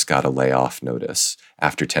who just got a layoff notice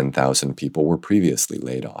after 10,000 people were previously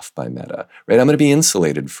laid off by Meta, right? I'm going to be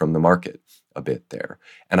insulated from the market a bit there.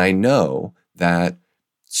 And I know that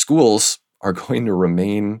schools are going to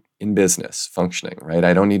remain in business functioning, right?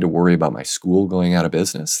 I don't need to worry about my school going out of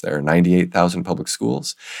business. There are 98,000 public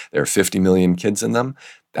schools. There are 50 million kids in them.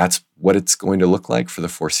 That's what it's going to look like for the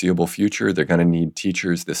foreseeable future. They're going to need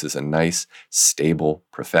teachers. This is a nice, stable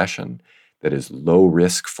profession that is low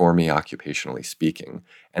risk for me, occupationally speaking.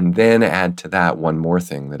 And then add to that one more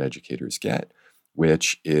thing that educators get,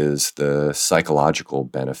 which is the psychological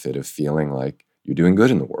benefit of feeling like you're doing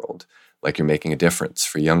good in the world, like you're making a difference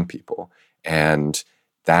for young people. And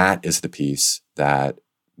that is the piece that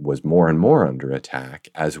was more and more under attack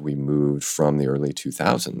as we moved from the early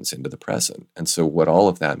 2000s into the present. And so what all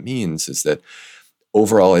of that means is that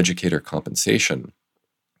overall educator compensation,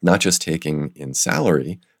 not just taking in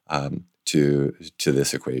salary to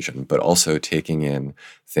this equation, but also taking in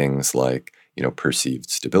things like perceived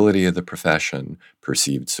stability of the profession,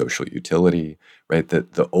 perceived social utility, right?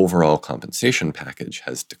 That the overall compensation package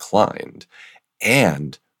has declined.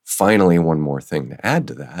 And finally, one more thing to add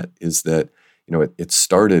to that is that it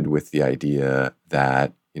started with the idea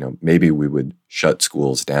that maybe we would shut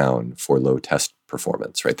schools down for low test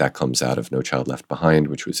performance, right? That comes out of No Child Left Behind,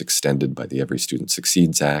 which was extended by the Every Student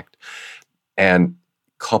Succeeds Act. And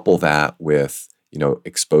couple that with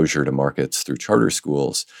exposure to markets through charter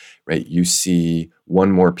schools, right? You see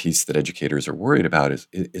one more piece that educators are worried about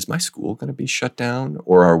is my school going to be shut down?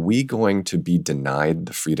 Or are we going to be denied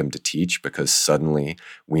the freedom to teach because suddenly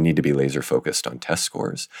we need to be laser focused on test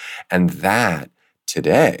scores? And that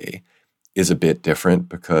today is a bit different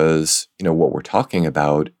because, what we're talking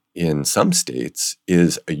about in some states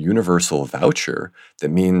is a universal voucher that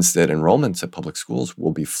means that enrollments at public schools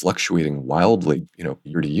will be fluctuating wildly,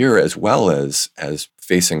 year to year, as well as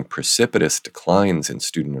facing precipitous declines in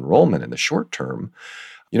student enrollment in the short term.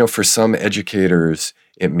 For some educators,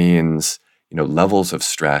 it means, levels of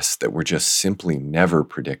stress that were just simply never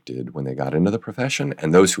predicted when they got into the profession.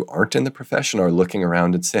 And those who aren't in the profession are looking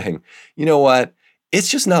around and saying, you know what, it's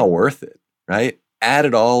just not worth it, right? Add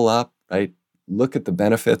it all up, right? Look at the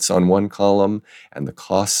benefits on one column and the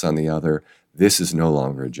costs on the other. This is no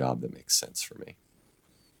longer a job that makes sense for me.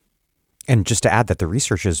 And just to add that the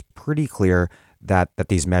research is pretty clear that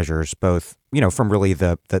these measures, both, from really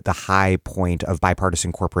the high point of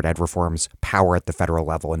bipartisan corporate ed reforms, power at the federal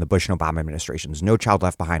level in the Bush and Obama administrations, No Child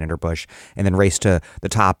Left Behind under Bush, and then race to the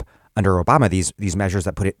top under Obama, these measures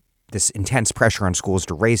that put this intense pressure on schools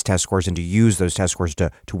to raise test scores and to use those test scores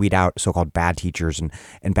to weed out so-called bad teachers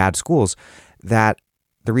and bad schools, that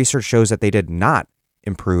the research shows that they did not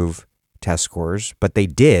improve test scores, but they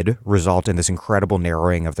did result in this incredible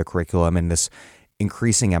narrowing of the curriculum and this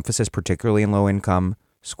increasing emphasis, particularly in low-income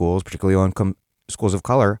schools, particularly low-income schools of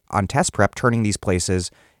color, on test prep, turning these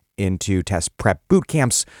places into test prep boot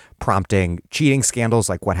camps, prompting cheating scandals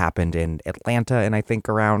like what happened in Atlanta and I think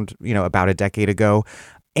around, about a decade ago.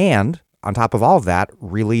 And on top of all of that,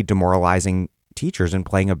 really demoralizing teachers and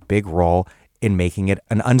playing a big role in making it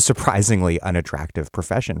an unsurprisingly unattractive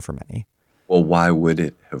profession for many. Well, why would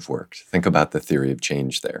it have worked? Think about the theory of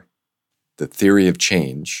change there. The theory of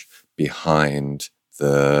change behind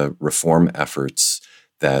the reform efforts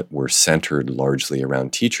that were centered largely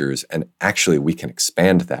around teachers, and actually we can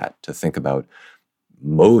expand that to think about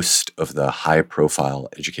most of the high-profile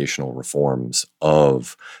educational reforms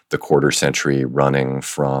of the quarter century running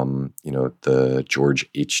from, the George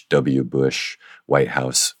H.W. Bush White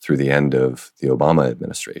House through the end of the Obama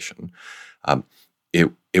administration.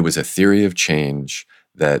 It was a theory of change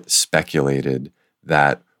that speculated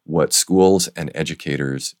that what schools and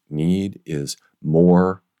educators need is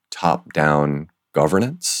more top-down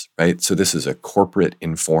governance, right? So this is a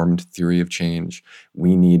corporate-informed theory of change.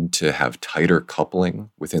 We need to have tighter coupling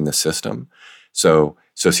within the system. So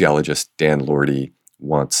sociologist Dan Lordy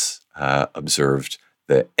once observed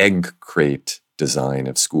the egg crate design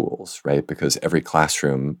of schools, right? Because every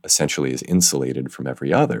classroom essentially is insulated from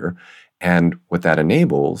every other. And what that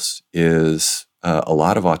enables is a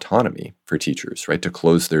lot of autonomy for teachers, right? To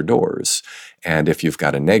close their doors. And if you've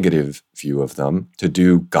got a negative view of them, to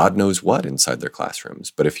do God knows what inside their classrooms.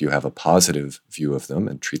 But if you have a positive view of them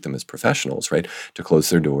and treat them as professionals, right? To close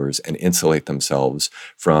their doors and insulate themselves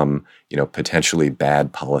from, potentially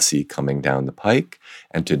bad policy coming down the pike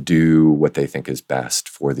and to do what they think is best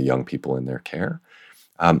for the young people in their care.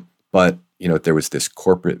 But there was this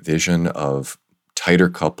corporate vision of tighter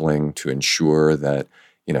coupling to ensure that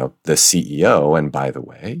the CEO, and by the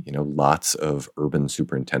way, lots of urban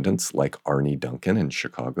superintendents like Arne Duncan in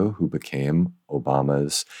Chicago, who became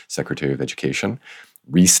Obama's Secretary of Education,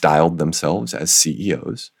 restyled themselves as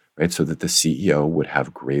CEOs, right? So that the CEO would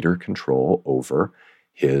have greater control over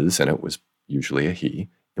his, and it was usually a he,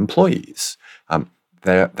 employees.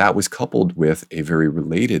 That was coupled with a very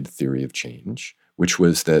related theory of change, which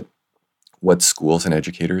was that what schools and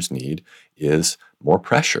educators need is more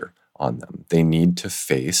pressure on them. They need to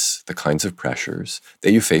face the kinds of pressures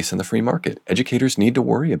that you face in the free market. Educators need to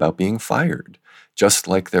worry about being fired, just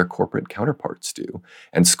like their corporate counterparts do.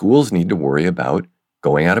 And schools need to worry about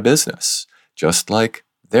going out of business, just like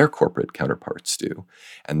their corporate counterparts do.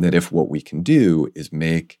 And that if what we can do is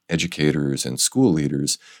make educators and school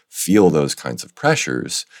leaders feel those kinds of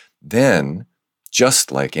pressures, then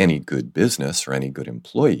just like any good business or any good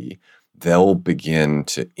employee, they'll begin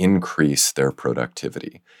to increase their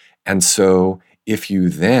productivity. And so if you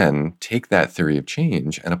then take that theory of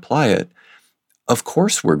change and apply it, of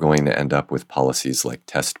course we're going to end up with policies like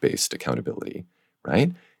test-based accountability,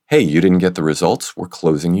 right? Hey, you didn't get the results, we're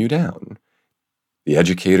closing you down. The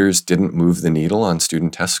educators didn't move the needle on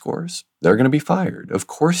student test scores, they're going to be fired. Of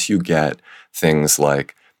course you get things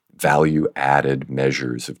like value-added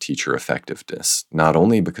measures of teacher effectiveness, not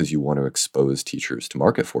only because you want to expose teachers to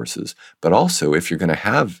market forces, but also if you're going to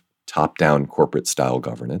have top-down corporate-style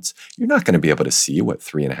governance, you're not going to be able to see what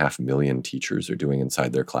 3.5 million teachers are doing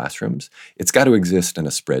inside their classrooms. It's got to exist in a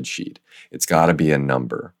spreadsheet. It's got to be a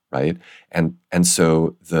number, right? And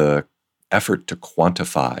so the effort to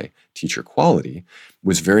quantify teacher quality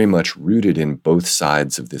was very much rooted in both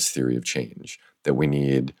sides of this theory of change, that we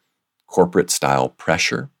need corporate-style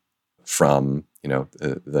pressure from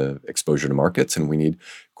the exposure to markets, and we need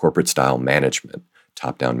corporate-style management,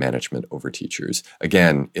 top-down management over teachers.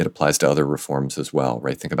 Again, it applies to other reforms as well,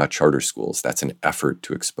 right? Think about charter schools. That's an effort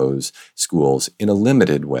to expose schools in a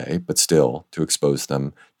limited way, but still to expose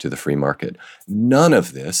them to the free market. None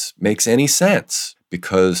of this makes any sense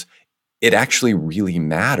because it actually really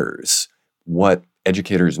matters what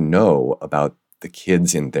educators know about the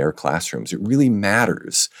kids in their classrooms. It really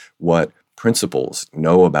matters what principals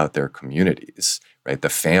know about their communities, right? The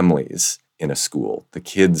families in a school, the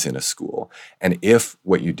kids in a school. And if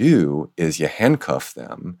what you do is you handcuff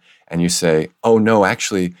them and you say, oh no,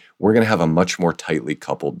 actually, we're going to have a much more tightly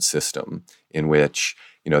coupled system in which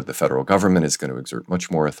the federal government is going to exert much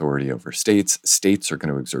more authority over states. States are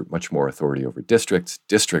going to exert much more authority over districts.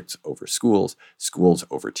 Districts over schools. Schools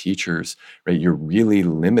over teachers. Right? You're really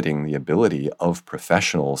limiting the ability of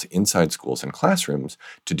professionals inside schools and classrooms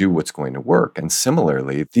to do what's going to work. And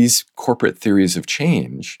similarly, these corporate theories of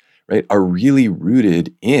change, right, are really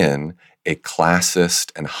rooted in a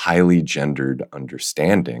classist and highly gendered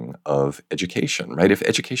understanding of education, right? If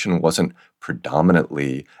education wasn't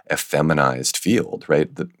predominantly a feminized field,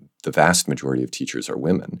 right, the vast majority of teachers are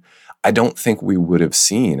women, I don't think we would have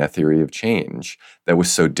seen a theory of change that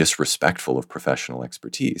was so disrespectful of professional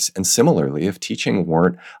expertise. And similarly, if teaching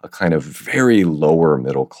weren't a kind of very lower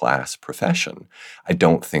middle class profession, I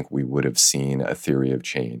don't think we would have seen a theory of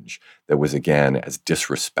change that was, again, as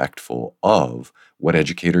disrespectful of what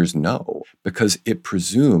educators know, because it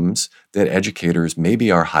presumes that educators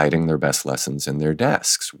maybe are hiding their best lessons in their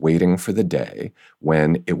desks, waiting for the day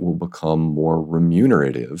when it will become more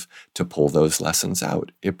remunerative to pull those lessons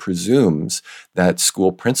out. It presumes that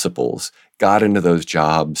school principals got into those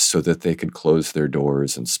jobs so that they could close their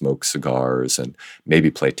doors and smoke cigars and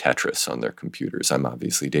maybe play Tetris on their computers. I'm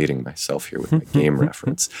obviously dating myself here with my game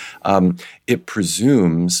reference. It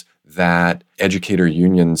presumes that educator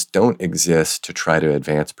unions don't exist to try to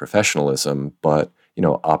advance professionalism, but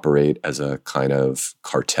operate as a kind of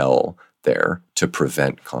cartel there to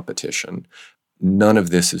prevent competition. None of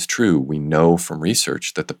this is true. We know from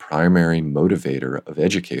research that the primary motivator of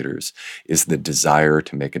educators is the desire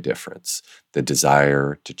to make a difference, the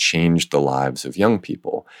desire to change the lives of young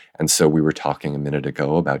people. And so we were talking a minute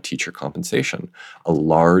ago about teacher compensation. A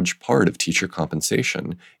large part of teacher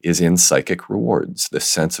compensation is in psychic rewards, the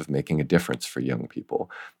sense of making a difference for young people,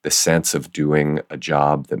 the sense of doing a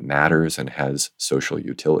job that matters and has social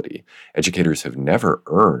utility. Educators have never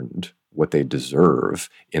earned what they deserve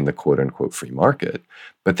in the quote-unquote free market,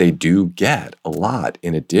 but they do get a lot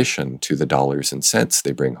in addition to the dollars and cents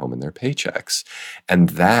they bring home in their paychecks. And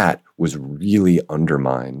that was really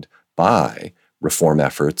undermined by reform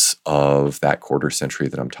efforts of that quarter century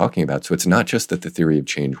that I'm talking about. So it's not just that the theory of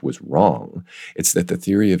change was wrong, it's that the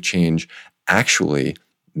theory of change actually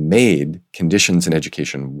made conditions in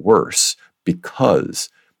education worse because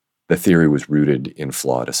the theory was rooted in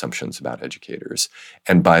flawed assumptions about educators.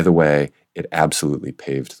 And by the way, it absolutely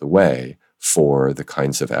paved the way for the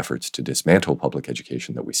kinds of efforts to dismantle public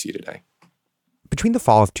education that we see today. Between the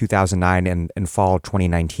fall of 2009 and fall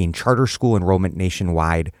 2019, charter school enrollment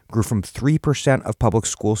nationwide grew from 3% of public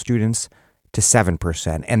school students to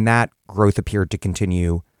 7%, and that growth appeared to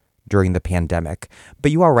continue during the pandemic.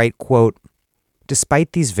 But you all write, quote,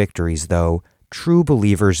 "Despite these victories, though, true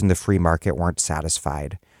believers in the free market weren't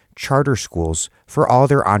satisfied. charter schools, for all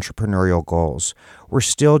their entrepreneurial goals, were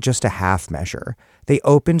still just a half measure. They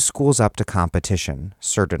opened schools up to competition,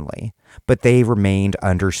 certainly, but they remained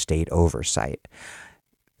under state oversight.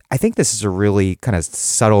 I think this is a really kind of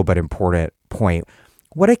subtle but important point.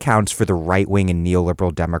 What accounts for the right-wing and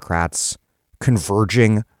neoliberal Democrats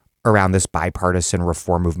converging around this bipartisan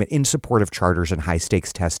reform movement in support of charters and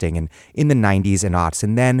high-stakes testing and in the 90s and aughts,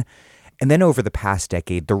 and then over the past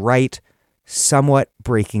decade, the right somewhat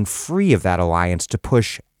breaking free of that alliance to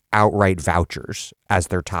push outright vouchers as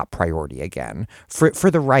their top priority again.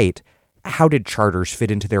 For the right, how did charters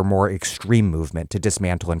fit into their more extreme movement to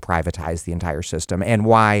dismantle and privatize the entire system? And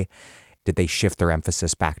why did they shift their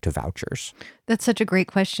emphasis back to vouchers? That's such a great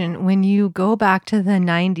question. When you go back to the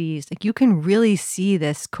 90s, like you can really see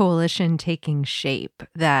this coalition taking shape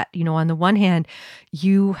that, on the one hand,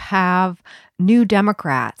 you have New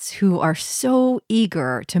Democrats who are so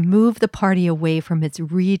eager to move the party away from its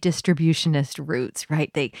redistributionist roots,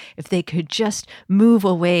 right? If they could just move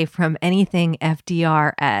away from anything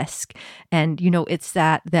FDR-esque. And, it's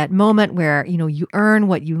that moment where, you earn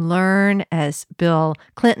what you learn, as Bill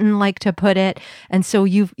Clinton liked to put it. And so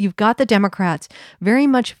you've got the Democrats very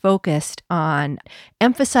much focused on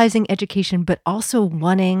emphasizing education, but also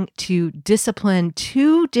wanting to discipline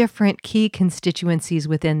two different key constituencies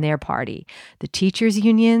within their party: the teachers'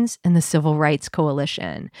 unions and the Civil Rights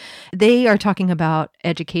Coalition. They are talking about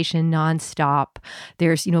education nonstop.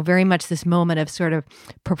 There's, very much this moment of sort of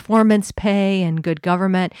performance pay and good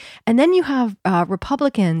government. And then you have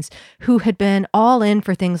Republicans who had been all in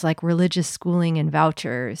for things like religious schooling and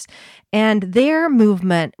vouchers. And their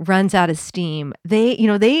movement runs out of steam.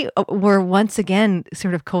 They were once again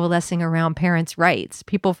sort of coalescing around parents' rights.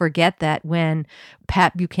 People forget that when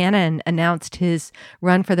Pat Buchanan announced his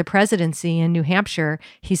run for the presidency in New Hampshire,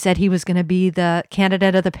 he said he was going to be the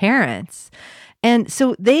candidate of the parents. And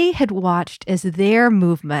so they had watched as their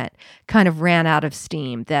movement kind of ran out of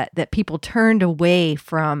steam, that people turned away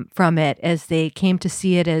from it as they came to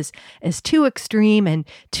see it as too extreme and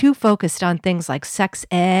too focused on things like sex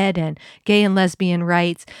ed and gay and lesbian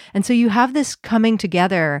rights. And so you have this coming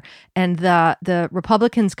together, and the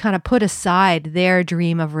Republicans kind of put aside their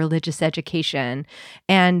dream of religious education,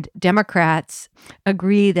 and Democrats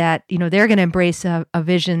agree that, they're going to embrace a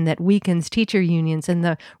vision that weakens teacher unions, and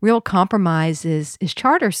the real compromise is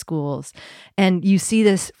charter schools. And you see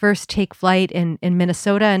this first take flight in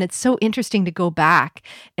Minnesota, and it's so interesting to go back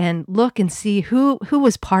and look and see who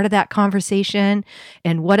was part of that conversation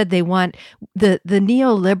and what did they want. The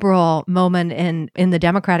neoliberal moment in the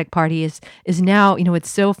Democratic Party is now, it's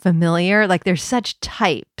so familiar, like there's such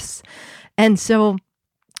types. And so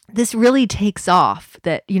this really takes off,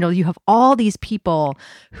 that, you have all these people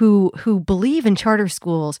who believe in charter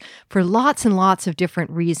schools for lots and lots of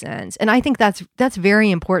different reasons. And I think that's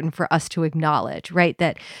very important for us to acknowledge, right?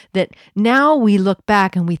 That now we look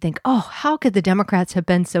back and we think, oh, how could the Democrats have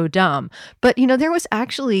been so dumb? But, there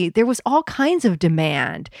was all kinds of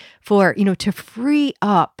demand for, to free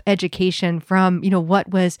up education from, what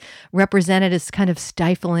was represented as kind of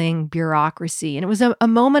stifling bureaucracy. And it was a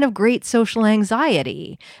moment of great social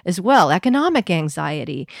anxiety as well, economic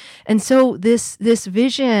anxiety. And so this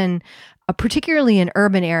vision, particularly in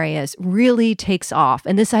urban areas, really takes off.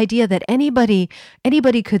 And this idea that anybody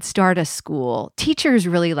could start a school, teachers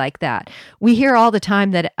really like that. We hear all the time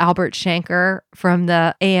that Albert Shanker from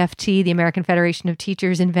the AFT, the American Federation of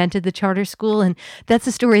Teachers, invented the charter school. And that's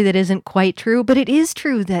a story that isn't quite true, but it is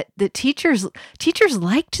true that teachers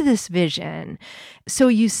liked this vision. So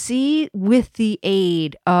you see, with the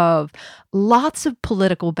aid of lots of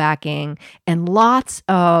political backing and lots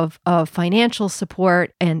of financial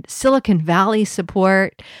support and Silicon Valley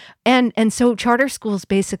support, and so charter schools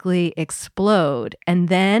basically explode. And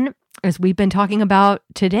then, as we've been talking about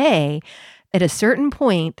today, at a certain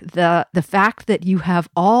point, the fact that you have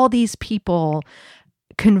all these people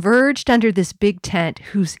converged under this big tent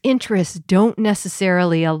whose interests don't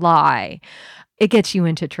necessarily ally, it gets you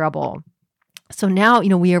into trouble. So now,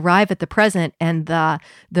 we arrive at the present, and the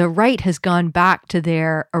right has gone back to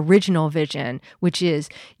their original vision, which is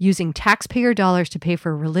using taxpayer dollars to pay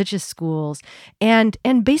for religious schools, and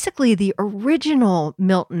basically the original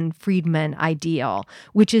Milton Friedman ideal,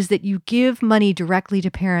 which is that you give money directly to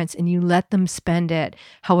parents and you let them spend it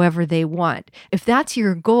however they want. If that's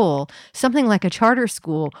your goal, something like a charter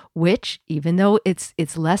school, which, even though it's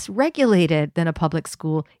less regulated than a public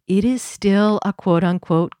school, it is still a quote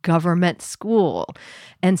unquote government school.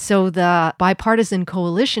 And so the bipartisan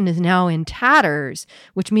coalition is now in tatters,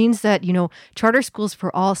 which means that, charter schools,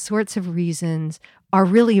 for all sorts of reasons, are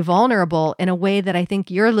really vulnerable in a way that I think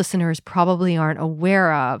your listeners probably aren't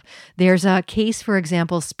aware of. There's a case, for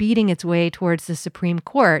example, speeding its way towards the Supreme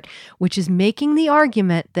Court, which is making the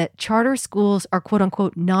argument that charter schools are quote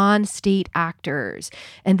unquote non-state actors.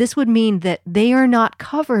 And this would mean that they are not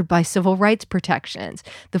covered by civil rights protections.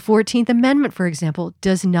 The 14th Amendment, for example,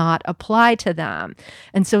 does not apply to them.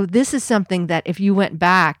 And so this is something that if you went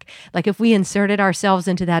back, like if we inserted ourselves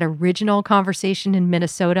into that original conversation in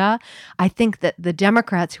Minnesota, I think that the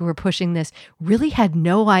Democrats who were pushing this really had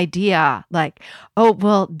no idea, like, oh,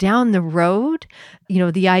 well, down the road,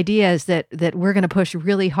 the idea is that we're going to push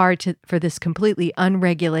really hard for this completely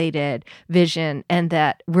unregulated vision, and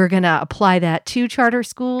that we're going to apply that to charter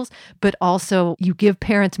schools, but also you give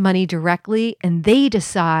parents money directly and they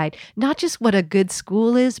decide not just what a good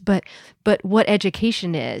school is, but what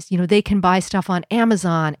education is. They can buy stuff on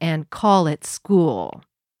Amazon and call it school.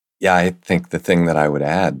 Yeah, I think the thing that I would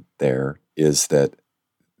add there is that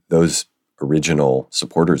those original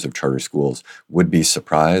supporters of charter schools would be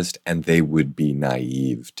surprised, and they would be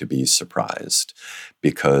naive to be surprised,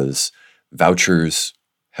 because vouchers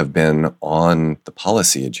have been on the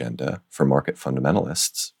policy agenda for market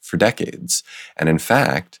fundamentalists for decades. And in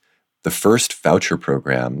fact, the first voucher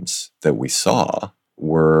programs that we saw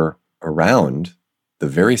were around the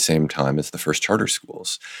very same time as the first charter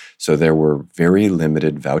schools. So there were very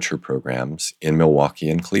limited voucher programs in Milwaukee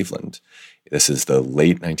and Cleveland. This is the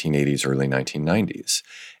late 1980s, early 1990s.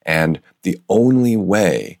 And the only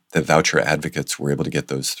way that voucher advocates were able to get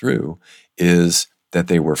those through is that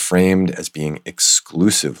they were framed as being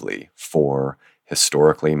exclusively for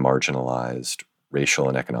historically marginalized racial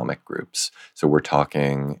and economic groups. So we're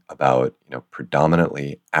talking about,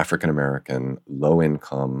 predominantly African-American,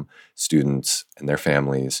 low-income students and their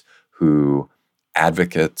families who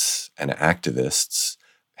advocates and activists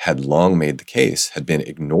had long made the case had been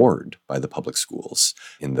ignored by the public schools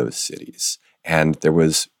in those cities. And there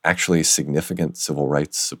was actually significant civil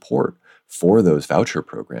rights support for those voucher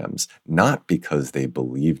programs, not because they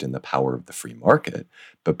believed in the power of the free market,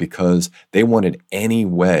 but because they wanted any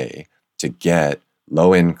way to get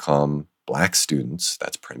low-income Black students,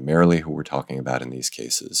 that's primarily who we're talking about in these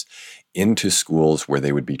cases, into schools where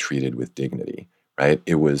they would be treated with dignity, right?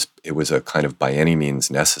 It was a kind of by any means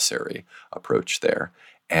necessary approach there.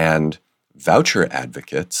 And voucher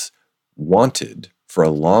advocates wanted for a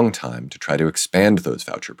long time to try to expand those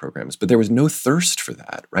voucher programs, but there was no thirst for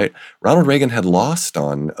that, right? Ronald Reagan had lost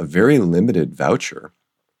on a very limited voucher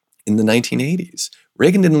in the 1980s.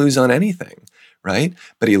 Reagan didn't lose on anything, right?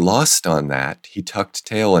 But he lost on that. He tucked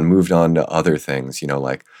tail and moved on to other things,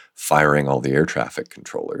 like firing all the air traffic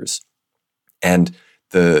controllers. And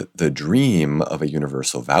the dream of a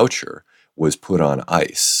universal voucher was put on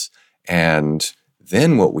ice. And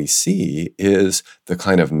then what we see is the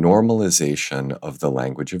kind of normalization of the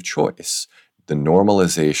language of choice, the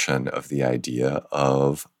normalization of the idea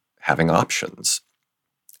of having options.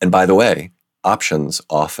 And by the way, options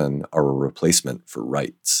often are a replacement for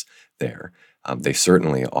rights there. They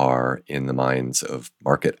certainly are in the minds of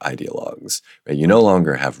market ideologues. Right? You no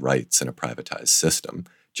longer have rights in a privatized system.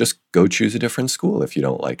 Just go choose a different school if you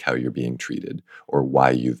don't like how you're being treated or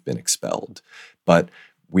why you've been expelled. But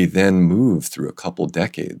we then move through a couple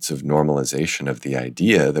decades of normalization of the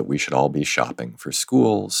idea that we should all be shopping for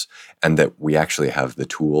schools and that we actually have the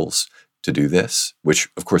tools to do this, which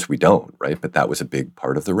of course we don't, right? But that was a big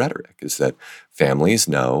part of the rhetoric, is that families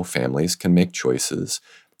can make choices.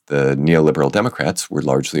 The neoliberal Democrats were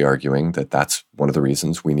largely arguing that that's one of the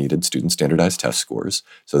reasons we needed student standardized test scores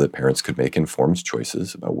so that parents could make informed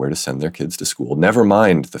choices about where to send their kids to school. Never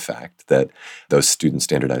mind the fact that those student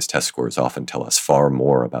standardized test scores often tell us far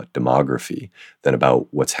more about demography than about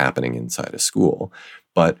what's happening inside a school.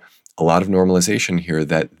 But a lot of normalization here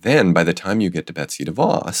that then by the time you get to Betsy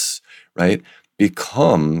DeVos, right,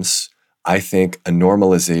 becomes, I think, a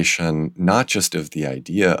normalization not just of the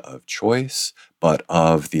idea of choice, but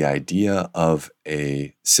of the idea of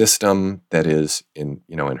a system that is, in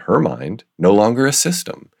her mind, no longer a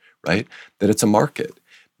system, right? That it's a market.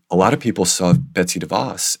 A lot of people saw Betsy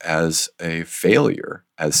DeVos as a failure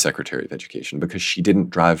as Secretary of Education because she didn't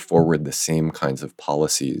drive forward the same kinds of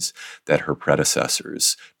policies that her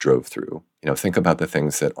predecessors drove through. Think about the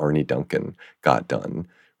things that Arne Duncan got done,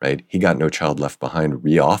 right? He got No Child Left Behind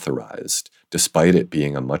reauthorized, despite it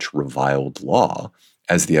being a much reviled law,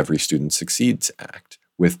 as the Every Student Succeeds Act,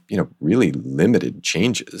 with really limited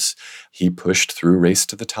changes. He pushed through Race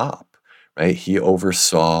to the Top, right? He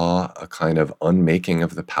oversaw a kind of unmaking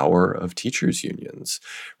of the power of teachers' unions,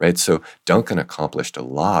 right? So Duncan accomplished a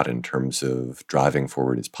lot in terms of driving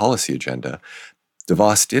forward his policy agenda.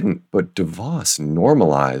 DeVos didn't, but DeVos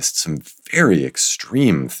normalized some very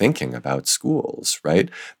extreme thinking about schools, right?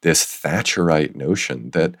 This Thatcherite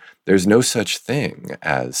notion that there's no such thing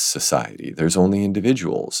as society, there's only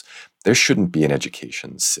individuals. There shouldn't be an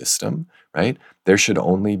education system, right? There should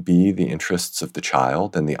only be the interests of the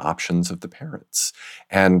child and the options of the parents.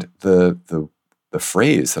 And the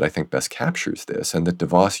phrase that I think best captures this, and that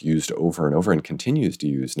DeVos used over and over and continues to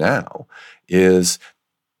use now, is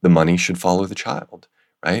the money should follow the child,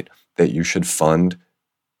 right? That you should fund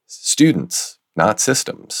students, not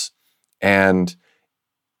systems. And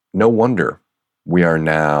no wonder we are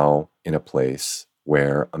now in a place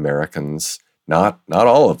where Americans, not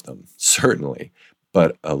all of them, certainly,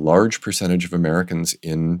 but a large percentage of Americans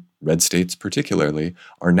in red states particularly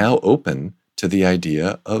are now open to the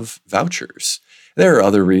idea of vouchers. There are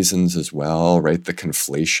other reasons as well, right? The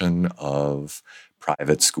conflation of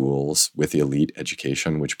private schools with elite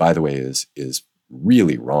education, which, by the way, is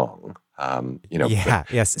really wrong.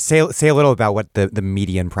 Yes. Say a little about what the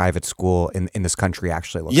median private school in this country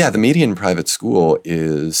actually looks like. Yeah, the median private school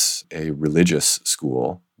is a religious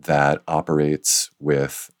school that operates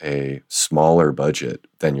with a smaller budget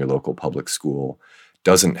than your local public school,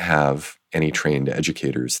 doesn't have any trained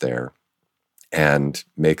educators there, and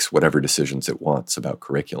makes whatever decisions it wants about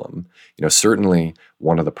curriculum. Certainly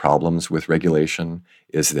one of the problems with regulation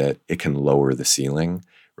is that it can lower the ceiling,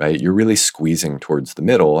 right? You're really squeezing towards the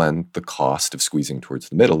middle, and the cost of squeezing towards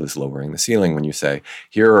the middle is lowering the ceiling when you say,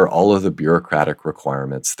 here are all of the bureaucratic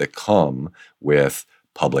requirements that come with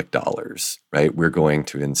public dollars, right? We're going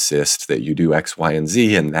to insist that you do X, Y, and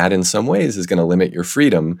Z, and that in some ways is going to limit your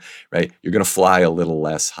freedom, right? You're going to fly a little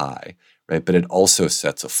less high. Right? But it also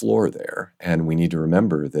sets a floor there. And we need to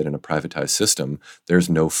remember that in a privatized system, there's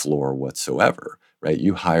no floor whatsoever, right?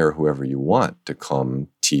 You hire whoever you want to come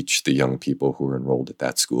teach the young people who are enrolled at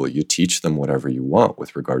that school. You teach them whatever you want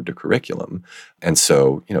with regard to curriculum. And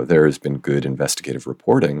so, there has been good investigative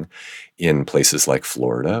reporting in places like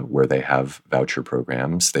Florida, where they have voucher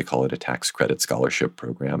programs. They call it a tax credit scholarship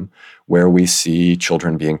program, where we see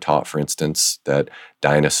children being taught, for instance, that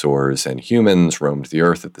dinosaurs and humans roamed the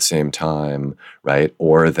earth at the same time, right?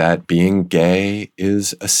 Or that being gay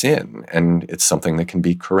is a sin and it's something that can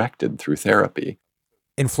be corrected through therapy.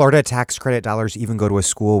 In Florida, tax credit dollars even go to a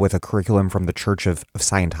school with a curriculum from the Church of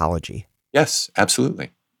Scientology. Yes,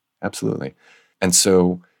 absolutely. Absolutely. And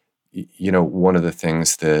so, one of the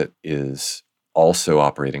things that is also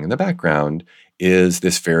operating in the background is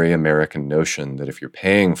this very American notion that if you're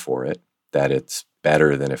paying for it, that it's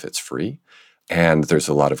better than if it's free. And there's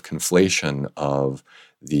a lot of conflation of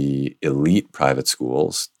the elite private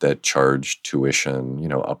schools that charge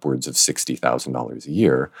tuition, upwards of $60,000 a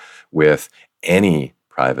year with any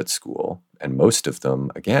private school. And most of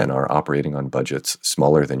them, again, are operating on budgets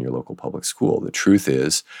smaller than your local public school. The truth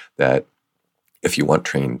is that if you want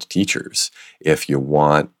trained teachers, if you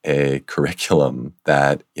want a curriculum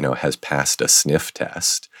that, has passed a sniff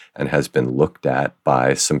test and has been looked at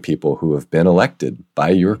by some people who have been elected by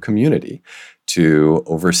your community to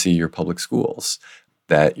oversee your public schools,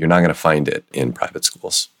 that you're not going to find it in private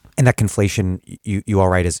schools. And that conflation, you all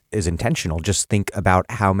write, is intentional. Just think about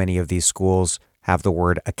how many of these schools have the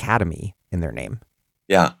word academy in their name.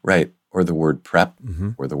 Yeah, right. Or the word prep,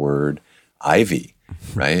 or the word Ivy,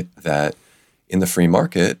 right? That in the free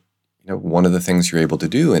market, one of the things you're able to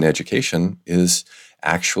do in education is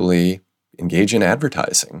actually engage in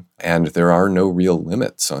advertising. And there are no real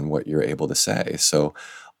limits on what you're able to say. So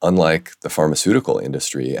unlike the pharmaceutical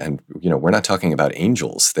industry, and we're not talking about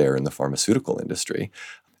angels there in the pharmaceutical industry,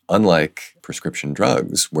 unlike prescription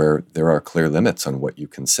drugs where there are clear limits on what you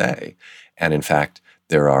can say. And in fact,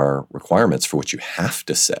 there are requirements for what you have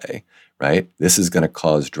to say, right? This is going to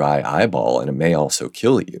cause dry eyeball and it may also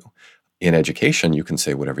kill you. In education, you can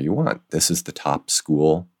say whatever you want. This is the top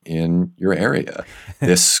school in your area.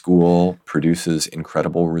 This school produces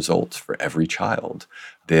incredible results for every child.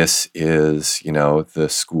 This is, the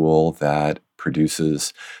school that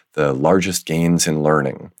produces the largest gains in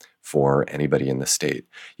learning for anybody in the state.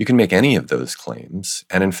 You can make any of those claims.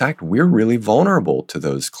 And in fact, we're really vulnerable to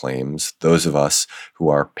those claims, those of us who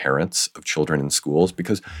are parents of children in schools,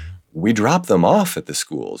 because we drop them off at the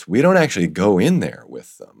schools. We don't actually go in there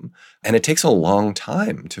with them. And it takes a long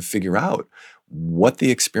time to figure out what the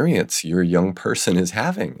experience your young person is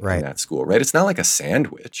having in that school, right? It's not like a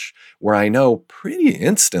sandwich where I know pretty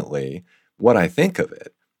instantly what I think of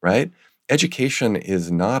it, right? Education is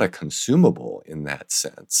not a consumable in that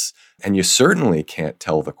sense. And you certainly can't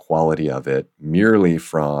tell the quality of it merely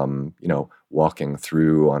from, walking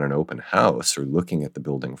through on an open house or looking at the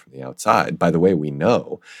building from the outside. By the way, we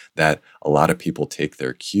know that a lot of people take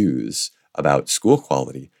their cues about school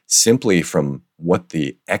quality simply from what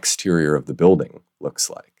the exterior of the building looks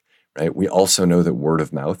like, right? We also know that word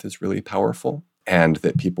of mouth is really powerful and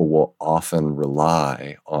that people will often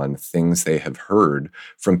rely on things they have heard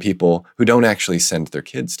from people who don't actually send their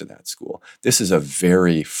kids to that school. This is a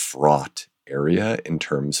very fraught area in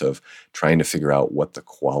terms of trying to figure out what the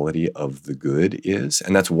quality of the good is.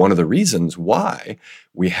 And that's one of the reasons why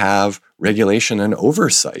we have regulation and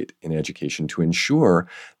oversight in education to ensure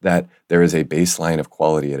that there is a baseline of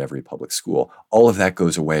quality at every public school. All of that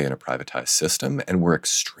goes away in a privatized system, and we're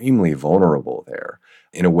extremely vulnerable there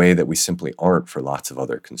in a way that we simply aren't for lots of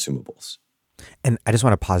other consumables. And I just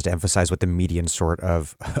want to pause to emphasize what the median sort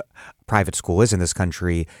of private school is in this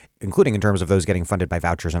country, including in terms of those getting funded by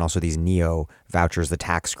vouchers and also these neo vouchers, the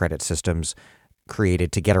tax credit systems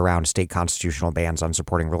created to get around state constitutional bans on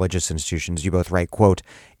supporting religious institutions. You both write, quote,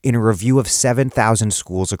 in a review of 7,000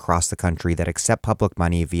 schools across the country that accept public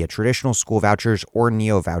money via traditional school vouchers or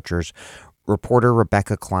neo vouchers, reporter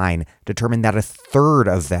Rebecca Klein determined that a third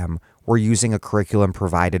of them were using a curriculum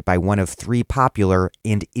provided by one of three popular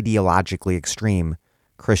and ideologically extreme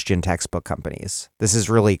Christian textbook companies. This is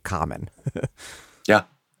really common. Yeah,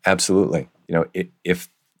 absolutely. If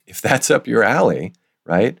that's up your alley,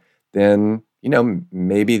 right, then,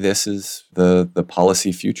 maybe this is the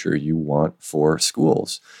policy future you want for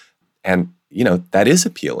schools. And, that is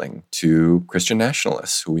appealing to Christian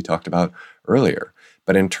nationalists who we talked about earlier.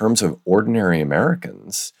 But in terms of ordinary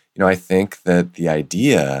Americans, I think that the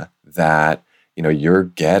idea that, you're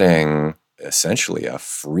getting essentially a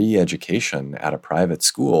free education at a private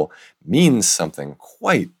school means something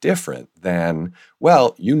quite different than,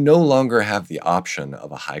 well, you no longer have the option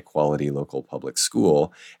of a high quality local public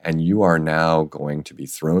school, and you are now going to be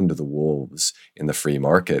thrown to the wolves in the free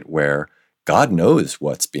market where God knows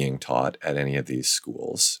what's being taught at any of these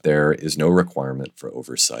schools. There is no requirement for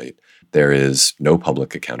oversight. There is no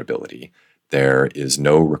public accountability. There is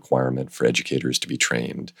no requirement for educators to be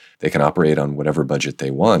trained. They can operate on whatever budget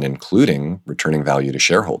they want, including returning value to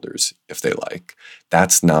shareholders if they like.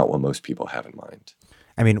 That's not what most people have in mind.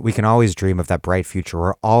 I mean, we can always dream of that bright future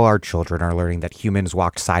where all our children are learning that humans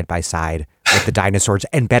walked side by side with the dinosaurs,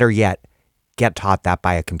 and better yet, get taught that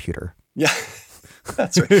by a computer. Yeah.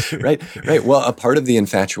 That's right. Right. Well, a part of the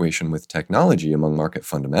infatuation with technology among market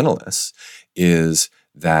fundamentalists is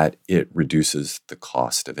that it reduces the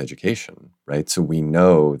cost of education, right? So we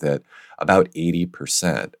know that about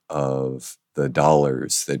 80% of the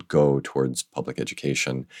dollars that go towards public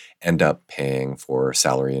education end up paying for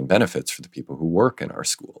salary and benefits for the people who work in our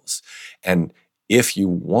schools. And if you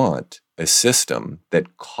want a system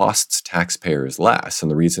that costs taxpayers less,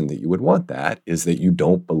 and the reason that you would want that is that you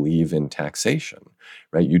don't believe in taxation,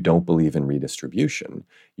 right? You don't believe in redistribution.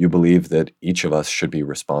 You believe that each of us should be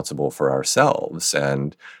responsible for ourselves.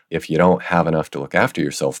 And if you don't have enough to look after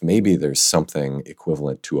yourself, maybe there's something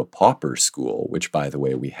equivalent to a pauper school, which, by the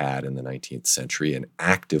way, we had in the 19th century and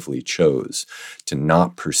actively chose to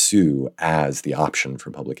not pursue as the option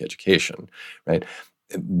for public education, right?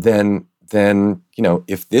 Then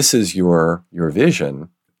if this is your vision,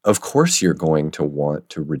 of course you're going to want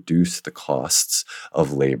to reduce the costs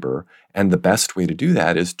of labor. And the best way to do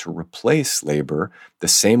that is to replace labor the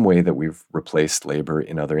same way that we've replaced labor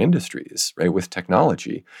in other industries, right? With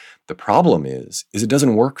technology. The problem is it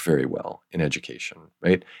doesn't work very well in education,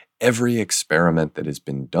 right? Every experiment that has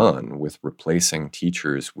been done with replacing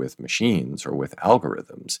teachers with machines or with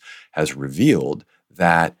algorithms has revealed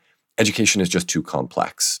that education is just too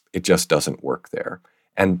complex. It just doesn't work there.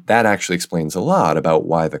 And that actually explains a lot about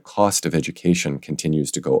why the cost of education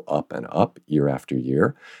continues to go up and up year after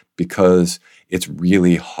year, because it's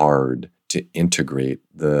really hard to integrate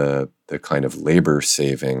the kind of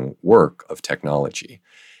labor-saving work of technology.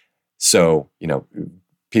 So,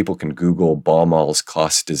 people can Google Baumol's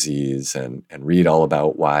cost disease and read all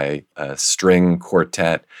about why a string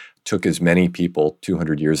quartet took as many people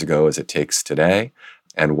 200 years ago as it takes today,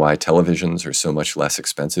 and why televisions are so much less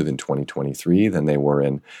expensive in 2023 than they were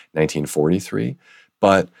in 1943.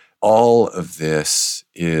 But all of this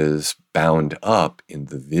is bound up in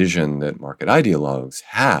the vision that market ideologues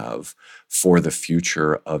have for the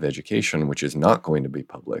future of education, which is not going to be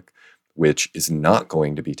public, which is not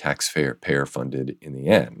going to be taxpayer funded in the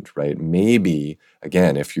end, right? Maybe,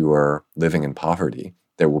 again, if you are living in poverty,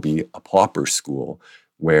 there will be a pauper school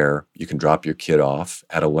where you can drop your kid off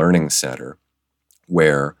at a learning center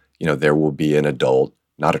where, there will be an adult,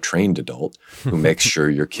 not a trained adult, who makes sure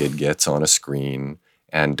your kid gets on a screen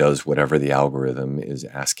and does whatever the algorithm is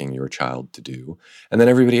asking your child to do. And then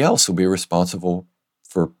everybody else will be responsible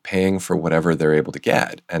for paying for whatever they're able to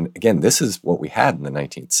get. And again, this is what we had in the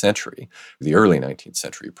 19th century, the early 19th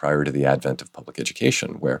century, prior to the advent of public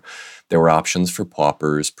education, where there were options for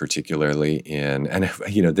paupers, particularly in, and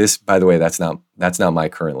this, by the way, that's not my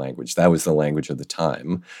current language. That was the language of the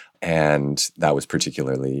time. And that was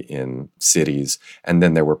particularly in cities. And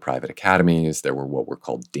then there were private academies. There were what were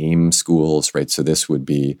called dame schools, right? So this would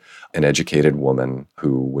be an educated woman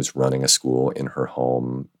who was running a school in her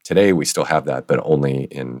home. Today, we still have that, but only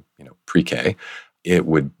in pre-K. It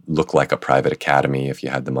would look like a private academy if you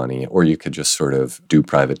had the money, or you could just sort of do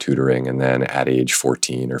private tutoring and then at age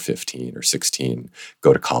 14 or 15 or 16,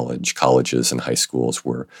 go to college. Colleges and high schools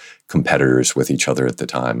were competitors with each other at the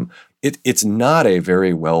time. It's not a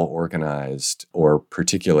very well-organized or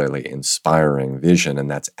particularly inspiring vision, and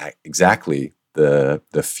that's exactly the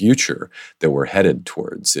future that we're headed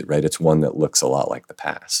towards, right? It's one that looks a lot like the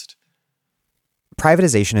past.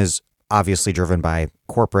 Privatization is obviously driven by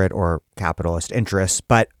corporate or capitalist interests,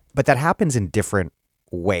 but that happens in different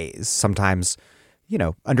ways. Sometimes,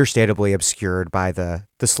 understandably obscured by the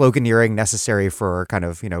sloganeering necessary for kind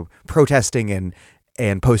of, protesting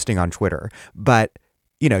and posting on Twitter. But,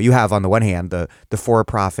 you have on the one hand the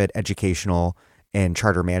for-profit educational and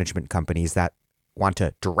charter management companies that want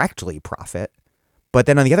to directly profit. But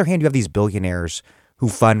then on the other hand, you have these billionaires who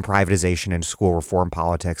fund privatization and school reform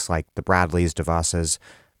politics, like the Bradleys, DeVos's,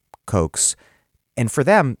 Kochs. And for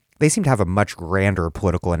them, they seem to have a much grander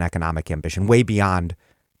political and economic ambition, way beyond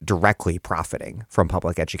directly profiting from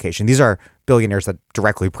public education. These are billionaires that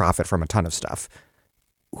directly profit from a ton of stuff.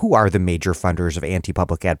 Who are the major funders of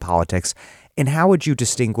anti-public ed politics, and how would you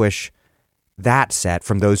distinguish that set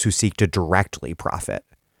from those who seek to directly profit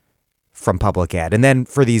from public ed? And then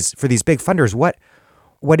for these big funders,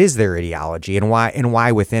 what is their ideology, and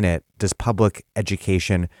why within it does public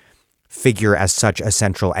education figure as such a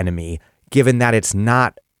central enemy, given that it's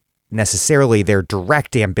not necessarily their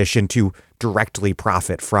direct ambition to directly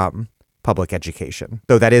profit from public education,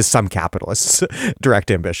 though that is some capitalists'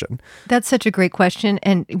 direct ambition? That's such a great question.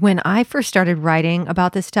 And when I first started writing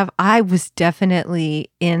about this stuff, I was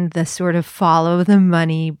definitely in the sort of follow the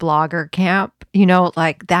money blogger camp.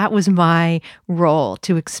 That was my role,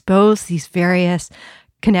 to expose these various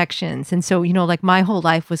connections. And so, my whole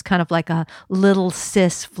life was kind of like a little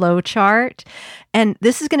cis flow chart. And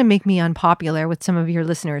this is going to make me unpopular with some of your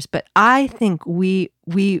listeners, but I think we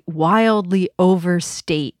wildly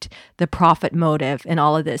overstate the profit motive in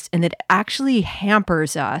all of this. And it actually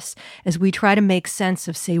hampers us as we try to make sense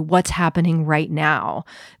of, say, what's happening right now.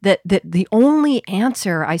 That the only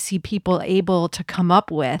answer I see people able to come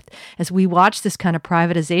up with as we watch this kind of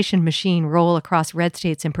privatization machine roll across red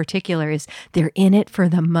states in particular is they're in it for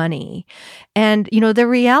the money. And, the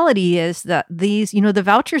reality is that these, the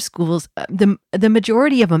voucher schools, the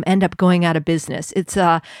majority of them end up going out of business. It's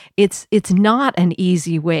not an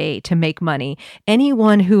easy way to make money.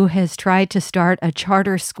 Anyone who has tried to start a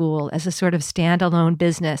charter school as a sort of standalone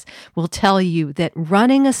business will tell you that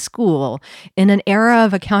running a school in an era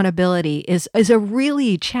of accountability is a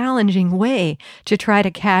really challenging way to try to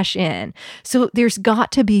cash in. So there's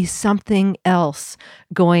got to be something else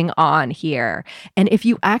going on here. And if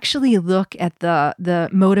you actually look at the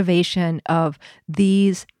motivation of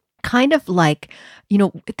these kind of like,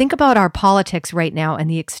 think about our politics right now and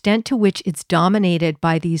the extent to which it's dominated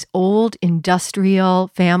by these old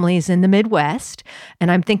industrial families in the Midwest.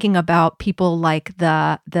 And I'm thinking about people like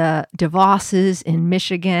the DeVosses in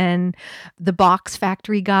Michigan, the box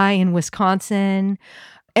factory guy in Wisconsin.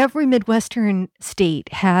 Every Midwestern state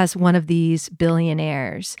has one of these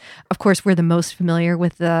billionaires. Of course, we're the most familiar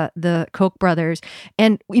with the Koch brothers.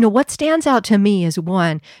 And, what stands out to me is,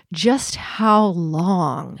 one, just how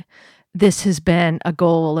long this has been a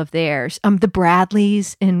goal of theirs. The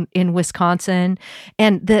Bradleys in Wisconsin,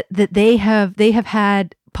 and that they have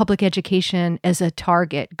had public education as a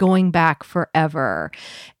target going back forever.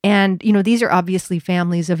 And, these are obviously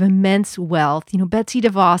families of immense wealth. Betsy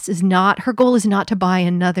DeVos her goal is not to buy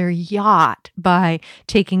another yacht by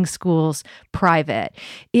taking schools private.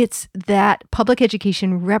 It's that public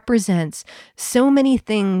education represents so many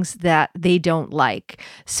things that they don't like.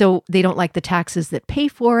 So they don't like the taxes that pay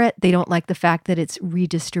for it. They don't like the fact that it's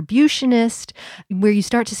redistributionist. Where you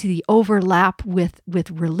start to see the overlap with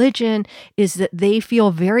religion is that they feel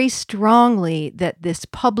very strongly that this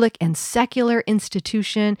public and secular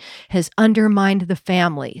institution has undermined the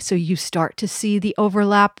family. So you start to see the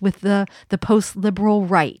overlap with the post-liberal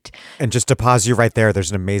right. And just to pause you right there,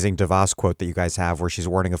 there's an amazing DeVos quote that you guys have where she's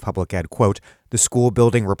warning of public ed, quote, "The school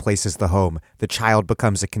building replaces the home, the child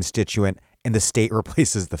becomes a constituent, and the state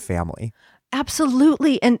replaces the family."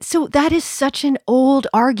 Absolutely. And so that is such an old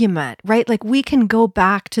argument, right? Like we can go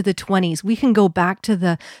back to the 20s. We can go back to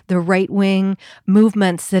the right-wing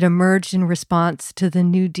movements that emerged in response to the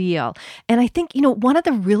New Deal. And I think, one of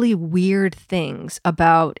the really weird things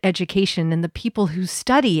about education and the people who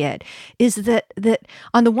study it is that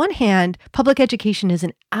on the one hand, public education is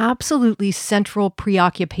an absolutely central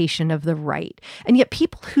preoccupation of the right. And yet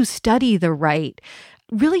people who study the right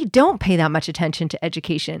really don't pay that much attention to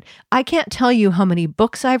education. I can't tell you how many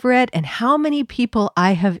books I've read and how many people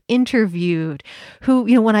I have interviewed who,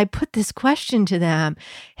 when I put this question to them,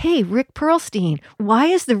 hey, Rick Perlstein, why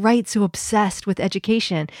is the right so obsessed with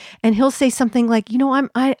education? And he'll say something like,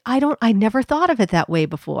 I never thought of it that way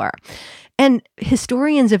before. And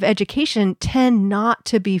historians of education tend not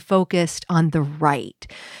to be focused on the right.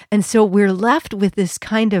 And so we're left with this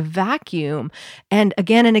kind of vacuum. And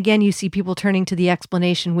again, you see people turning to the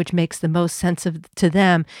explanation which makes the most sense to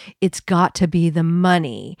them. It's got to be the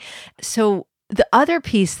money. So the other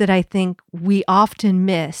piece that I think we often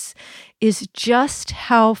miss is just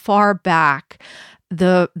how far back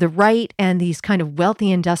the right and these kind of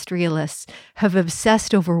wealthy industrialists have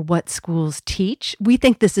obsessed over what schools teach. We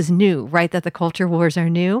think this is new, right? That the culture wars are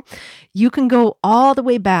new. You can go all the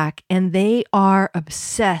way back and they are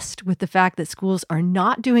obsessed with the fact that schools are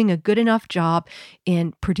not doing a good enough job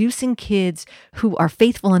in producing kids who are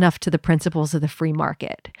faithful enough to the principles of the free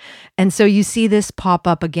market. And so you see this pop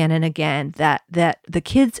up again and again that the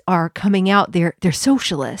kids are coming out, they're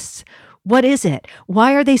socialists. What is it?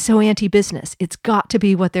 Why are they so anti-business? It's got to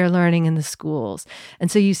be what they're learning in the schools.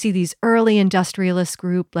 And so you see these early industrialist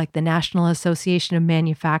group like the National Association of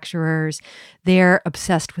Manufacturers. They're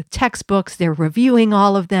obsessed with textbooks. They're reviewing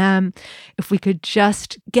all of them. If we could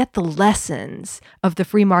just get the lessons of the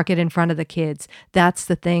free market in front of the kids, that's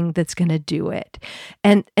the thing that's going to do it.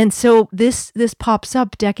 And so this pops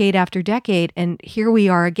up decade after decade. And here we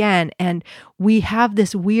are again. And we have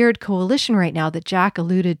this weird coalition right now that Jack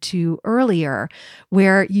alluded to earlier,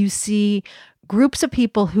 where you see groups of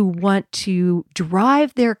people who want to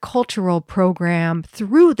drive their cultural program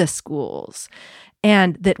through the schools,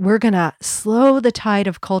 and that we're going to slow the tide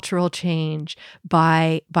of cultural change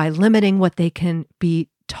by limiting what they can be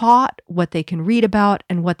taught, what they can read about,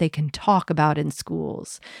 and what they can talk about in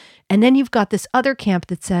schools. And then you've got this other camp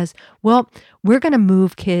that says, well, we're going to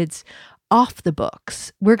move kids off the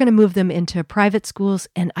books. We're going to move them into private schools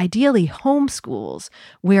and ideally home schools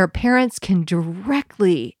where parents can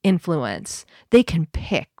directly influence. They can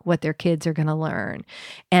pick what their kids are going to learn.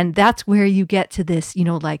 And that's where you get to this,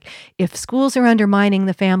 like if schools are undermining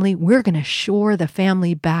the family, we're going to shore the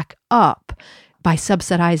family back up by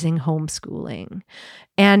subsidizing homeschooling.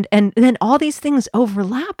 And then all these things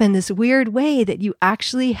overlap in this weird way that you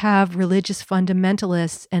actually have religious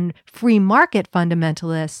fundamentalists and free market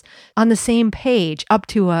fundamentalists on the same page up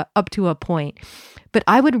to a point. But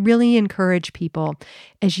I would really encourage people,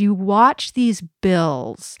 as you watch these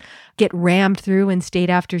bills get rammed through in state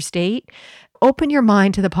after state, open your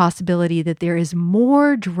mind to the possibility that there is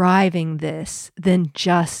more driving this than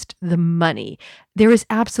just the money. There is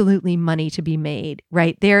absolutely money to be made,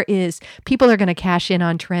 right? People are going to cash in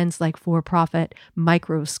on trends like for-profit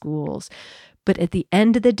micro schools. But at the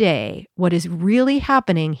end of the day, what is really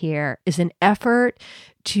happening here is an effort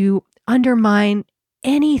to undermine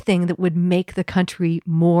anything that would make the country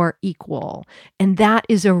more equal. And that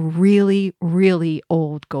is a really, really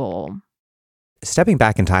old goal. Stepping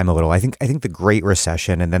back in time a little, I think the Great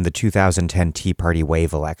Recession and then the 2010 Tea Party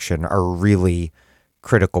wave election are really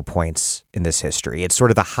critical points in this history. It's sort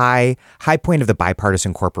of the high point of the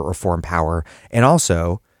bipartisan corporate reform power, and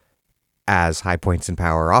also, as high points in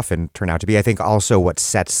power often turn out to be, I think also what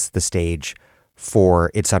sets the stage for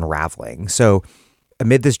its unraveling. So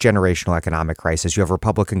amid this generational economic crisis, you have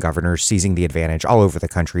Republican governors seizing the advantage all over the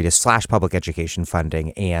country to slash public education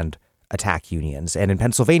funding and attack unions. And in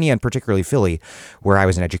Pennsylvania, and particularly Philly, where I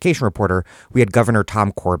was an education reporter, we had Governor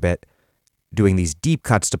Tom Corbett doing these deep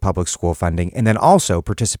cuts to public school funding, and then also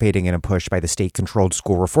participating in a push by the state-controlled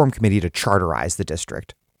school reform committee to charterize the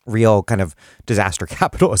district. Real kind of disaster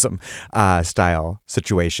capitalism style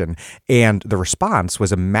situation. And the response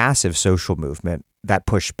was a massive social movement that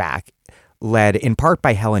pushed back, led in part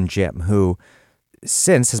by Helen Jim, who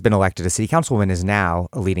since has been elected as city councilwoman, is now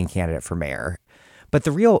a leading candidate for mayor. But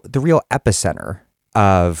the real epicenter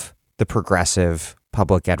of the progressive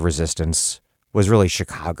public ed resistance was really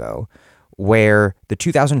Chicago, where the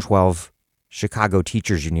 2012 Chicago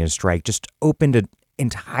Teachers Union strike just opened an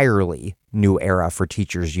entirely new era for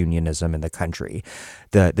teachers unionism in the country.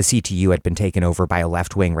 The CTU had been taken over by a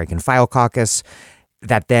left-wing rank and file caucus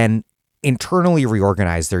that then internally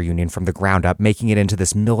reorganized their union from the ground up, making it into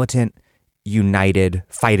this militant united,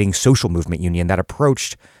 fighting social movement union that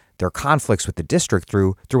approached their conflicts with the district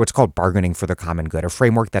through what's called bargaining for the common good, a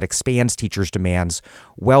framework that expands teachers' demands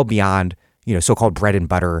well beyond, so-called bread and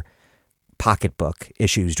butter pocketbook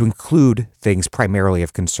issues to include things primarily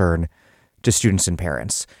of concern to students and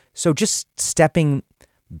parents. So just stepping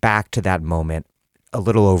back to that moment a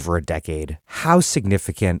little over a decade, how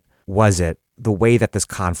significant was it the way that this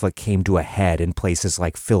conflict came to a head in places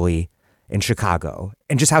like Philly and Chicago?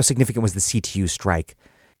 And just how significant was the CTU strike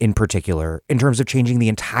in particular in terms of changing the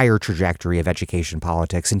entire trajectory of education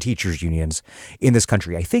politics and teachers' unions in this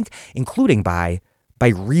country? I think including by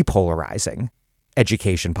repolarizing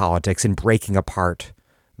education politics and breaking apart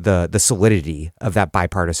the solidity of that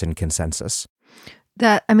bipartisan consensus.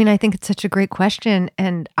 I think it's such a great question.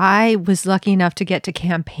 And I was lucky enough to get to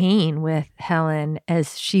campaign with Helen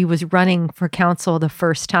as she was running for council the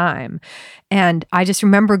first time. And I just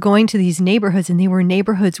remember going to these neighborhoods, and they were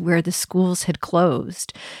neighborhoods where the schools had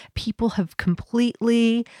closed. People have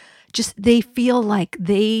completely they feel like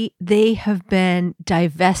they have been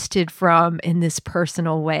divested from in this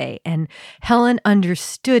personal way. And Helen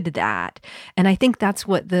understood that. And I think that's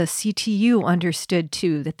what the CTU understood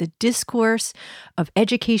too, that the discourse of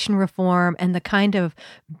education reform and the kind of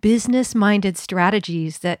business-minded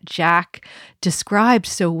strategies that Jack described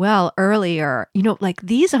so well earlier,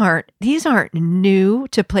 these aren't new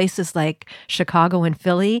to places like Chicago and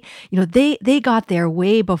Philly. They got there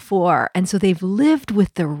way before. And so they've lived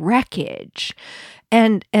with the wreckage.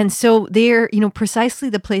 And so they're, precisely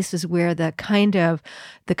the places where the kind of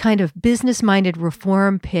business-minded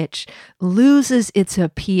reform pitch loses its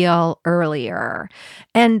appeal earlier.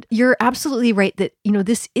 And you're absolutely right that,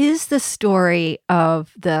 this is the story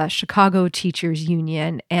of the Chicago Teachers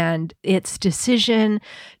Union and its decision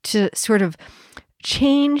to sort of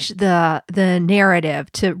change the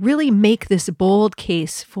narrative, to really make this bold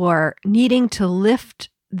case for needing to lift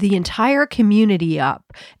the entire community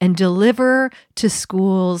up and deliver to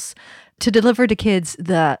schools, to deliver to kids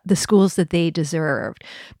the schools that they deserved.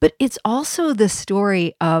 But it's also the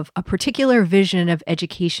story of a particular vision of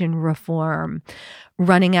education reform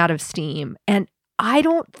running out of steam. And I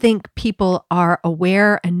don't think people are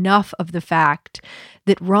aware enough of the fact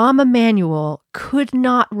that Rahm Emanuel could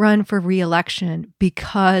not run for re-election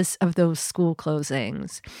because of those school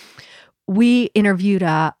closings. We interviewed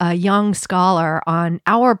a young scholar on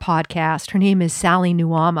our podcast. Her name is Sally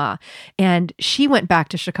Nuama, and she went back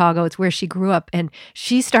to Chicago. It's where she grew up, and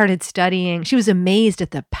she started studying. She was amazed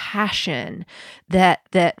at the passion that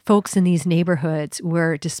folks in these neighborhoods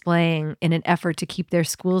were displaying in an effort to keep their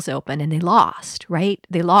schools open, and they lost, right?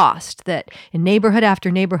 They lost that in neighborhood after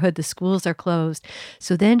neighborhood, the schools are closed.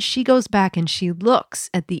 So then she goes back and she looks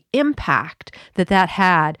at the impact that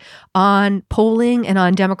had on polling and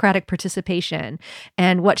on Democratic participation.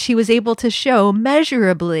 And what she was able to show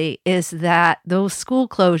measurably is that those school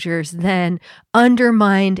closures then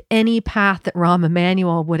undermined any path that Rahm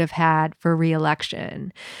Emanuel would have had for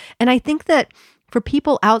re-election. And I think that for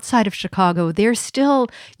people outside of Chicago, they're still,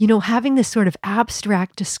 having this sort of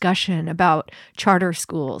abstract discussion about charter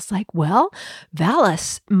schools. Like, well,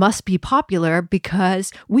 Vallis must be popular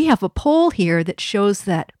because we have a poll here that shows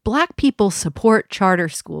that Black people support charter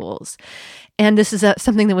schools. And this is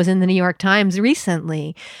something that was in the New York Times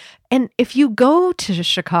recently. And if you go to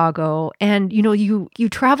Chicago and, you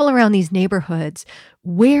travel around these neighborhoods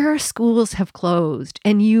where schools have closed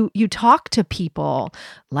and you talk to people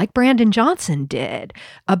like Brandon Johnson did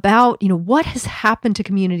about, what has happened to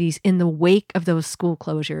communities in the wake of those school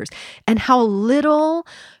closures and how little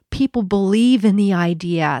people believe in the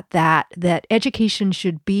idea that education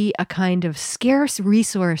should be a kind of scarce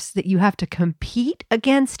resource that you have to compete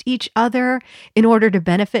against each other in order to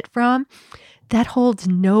benefit from, that holds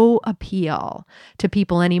no appeal to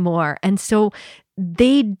people anymore. And so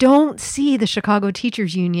they don't see the Chicago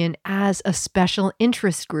Teachers Union as a special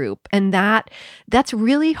interest group. And that's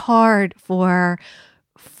really hard for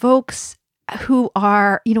folks who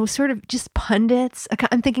are, sort of just pundits.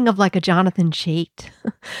 I'm thinking of like a Jonathan Chait.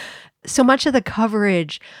 So much of the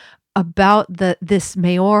coverage about this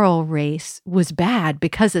mayoral race was bad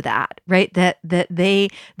because of that, right? That they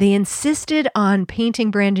insisted on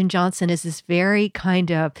painting Brandon Johnson as this very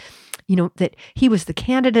kind of, that he was the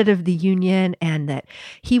candidate of the union and that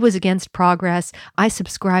he was against progress. I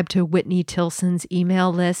subscribe to Whitney Tilson's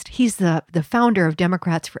email list. He's the founder of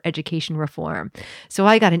Democrats for Education Reform. So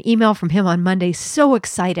I got an email from him on Monday, so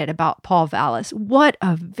excited about Paul Vallis. What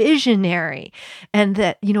a visionary. And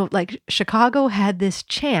that, Chicago had this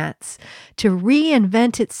chance to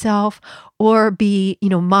reinvent itself or be,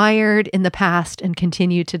 mired in the past and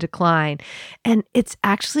continue to decline. And it's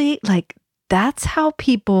actually that's how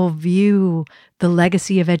people view the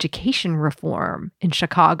legacy of education reform in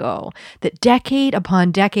Chicago, that decade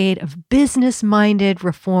upon decade of business-minded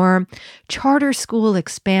reform, charter school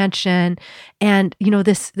expansion, and,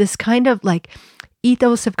 this kind of like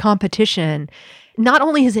ethos of competition. Not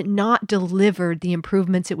only has it not delivered the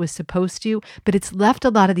improvements it was supposed to, but it's left a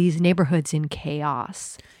lot of these neighborhoods in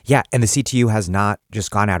chaos. Yeah, and the CTU has not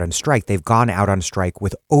just gone out on strike. They've gone out on strike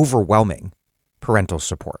with overwhelming parental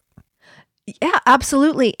support. Yeah,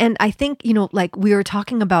 absolutely. And I think, like we were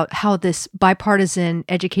talking about how this bipartisan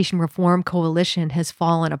education reform coalition has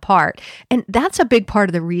fallen apart. And that's a big part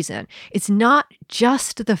of the reason. It's not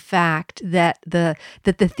just the fact that the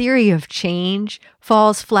theory of change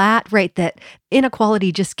falls flat, right? That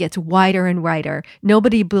inequality just gets wider and wider.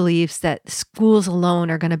 Nobody believes that schools alone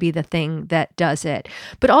are going to be the thing that does it.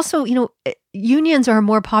 But also, unions are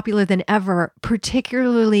more popular than ever,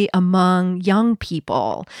 particularly among young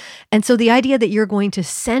people. And so the idea that you're going to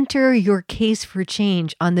center your case for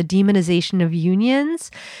change on the demonization of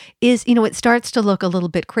unions is, it starts to look a little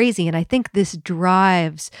bit crazy. And I think this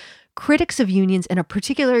drives critics of unions, and a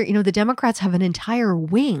particular, the Democrats have an entire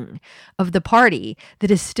wing of the party that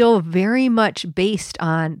is still very much based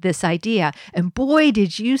on this idea. And boy,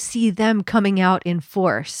 did you see them coming out in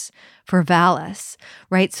force for Vallas,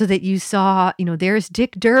 right? So that you saw, there's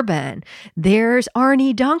Dick Durbin, there's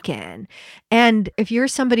Arne Duncan. And if you're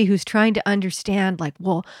somebody who's trying to understand, like,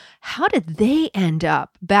 well, how did they end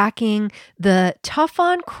up backing the tough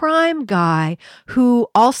on crime guy who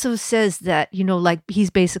also says that, like he's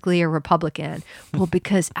basically a Republican? Well,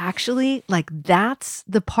 because actually, like, that's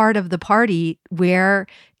the part of the party where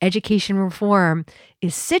education reform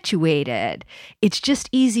is situated. It's just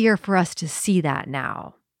easier for us to see that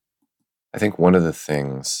now. I think one of the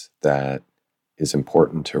things that is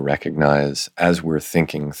important to recognize as we're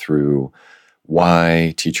thinking through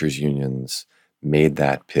why teachers' unions made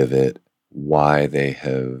that pivot, why they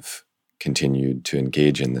have continued to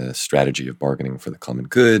engage in the strategy of bargaining for the common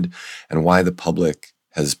good, and why the public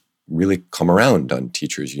has really come around on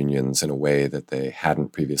teachers' unions in a way that they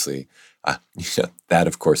hadn't previously. That,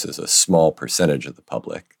 of course, is a small percentage of the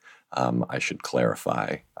public. I should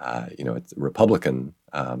clarify, Republican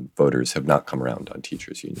voters have not come around on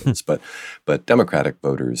teachers' unions, but Democratic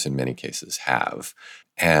voters in many cases have.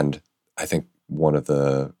 And I think one of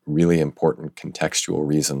the really important contextual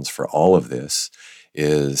reasons for all of this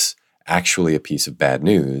is actually a piece of bad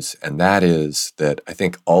news, and that is that I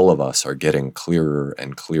think all of us are getting clearer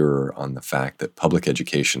and clearer on the fact that public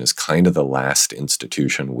education is kind of the last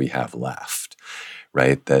institution we have left,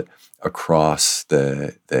 right? That across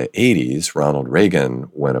the 80s, Ronald Reagan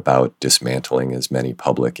went about dismantling as many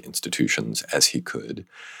public institutions as he could.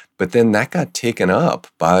 But then that got taken up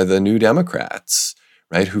by the New Democrats,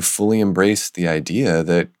 right, who fully embraced the idea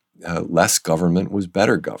that less government was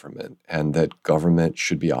better government and that government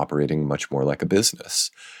should be operating much more like a business.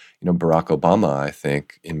 Barack Obama, I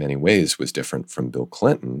think, in many ways was different from Bill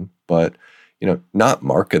Clinton, but, not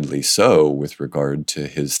markedly so with regard to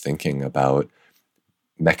his thinking about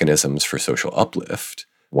mechanisms for social uplift.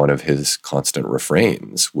 One of his constant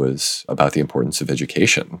refrains was about the importance of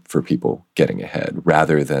education for people getting ahead,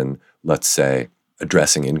 rather than, let's say,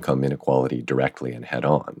 addressing income inequality directly and head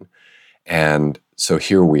on. And so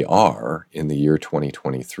here we are in the year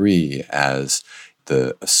 2023 as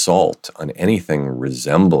the assault on anything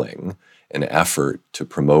resembling an effort to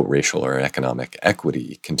promote racial or economic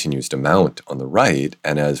equity continues to mount on the right.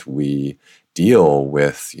 And as we deal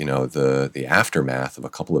with, the aftermath of a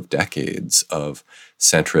couple of decades of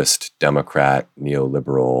centrist, Democrat,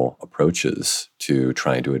 neoliberal approaches to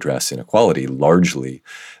trying to address inequality, largely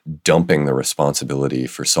dumping the responsibility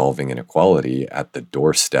for solving inequality at the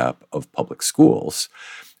doorstep of public schools,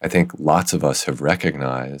 I think lots of us have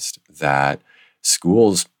recognized that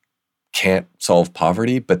schools can't solve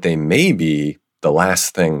poverty, but they may be the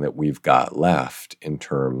last thing that we've got left in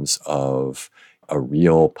terms of a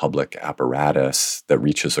real public apparatus that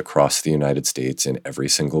reaches across the United States in every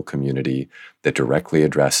single community that directly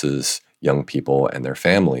addresses young people and their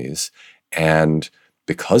families. And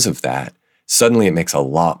because of that, suddenly it makes a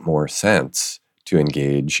lot more sense to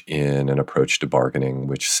engage in an approach to bargaining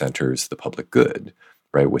which centers the public good,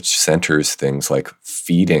 right? Which centers things like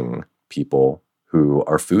feeding people who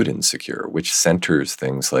are food insecure, which centers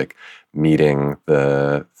things like meeting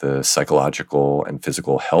the psychological and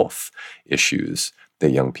physical health issues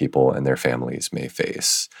that young people and their families may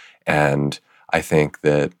face. And I think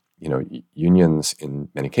that, unions in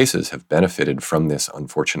many cases have benefited from this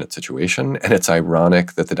unfortunate situation. And it's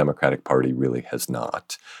ironic that the Democratic Party really has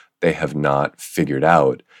not. They have not figured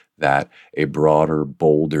out that a broader,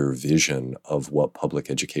 bolder vision of what public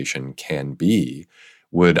education can be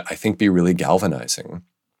would, I think, be really galvanizing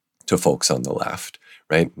to folks on the left,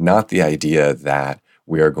 right? Not the idea that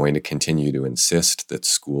we are going to continue to insist that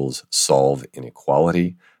schools solve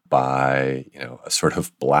inequality by, a sort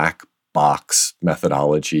of black box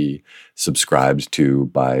methodology subscribed to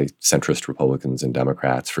by centrist Republicans and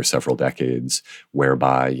Democrats for several decades,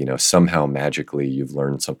 whereby, somehow magically you've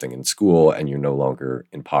learned something in school and you're no longer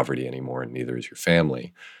in poverty anymore, and neither is your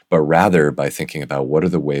family. But rather by thinking about what are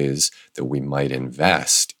the ways that we might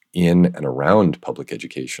invest in and around public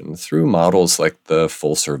education through models like the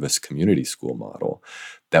full-service community school model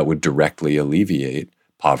that would directly alleviate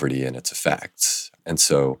poverty and its effects. And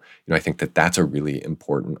so, I think that that's a really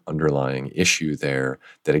important underlying issue there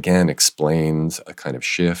that, again, explains a kind of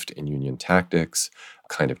shift in union tactics, a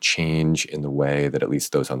kind of change in the way that at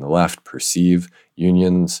least those on the left perceive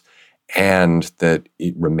unions, and that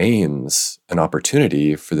it remains an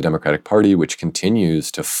opportunity for the Democratic Party, which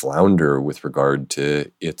continues to flounder with regard to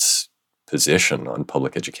its position on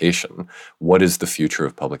public education. What is the future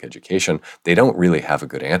of public education? They don't really have a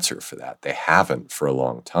good answer for that. They haven't for a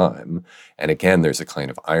long time. And again, there's a kind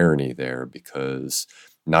of irony there, because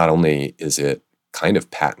not only is it kind of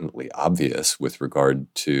patently obvious with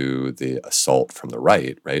regard to the assault from the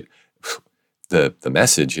right? The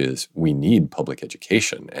message is we need public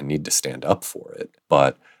education and need to stand up for it.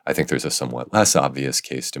 But I think there's a somewhat less obvious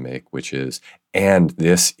case to make, which is, and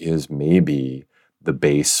this is maybe the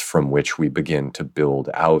base from which we begin to build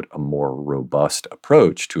out a more robust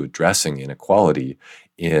approach to addressing inequality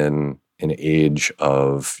in an age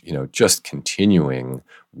of, just continuing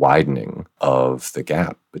widening of the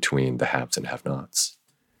gap between the haves and have-nots.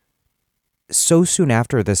 So soon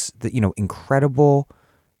after this, incredible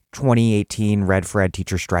 2018 Red for Ed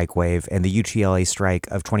teacher strike wave and the UTLA strike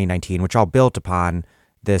of 2019, which all built upon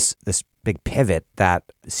this big pivot that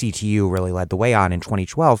CTU really led the way on in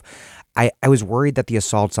 2012, I was worried that the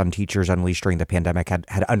assaults on teachers unleashed during the pandemic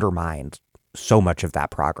had undermined so much of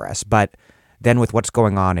that progress. But then with what's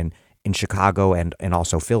going on in Chicago and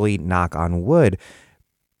also Philly, knock on wood,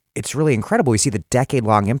 it's really incredible. We see the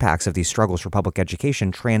decade-long impacts of these struggles for public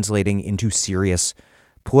education translating into serious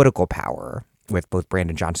political power, with both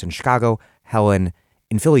Brandon Johnson in Chicago, Helen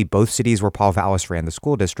in Philly, both cities where Paul Vallas ran the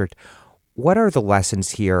school district. What are the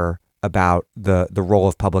lessons here about the role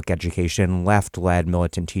of public education, left-led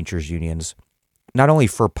militant teachers unions, not only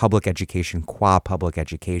for public education, qua public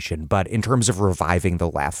education, but in terms of reviving the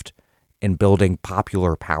left and building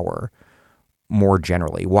popular power more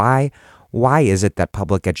generally? Why is it that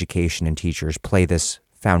public education and teachers play this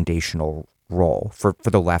foundational role for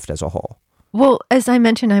the left as a whole? Well, as I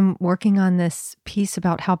mentioned, I'm working on this piece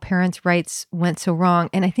about how parents' rights went so wrong.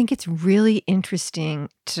 And I think it's really interesting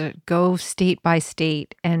to go state by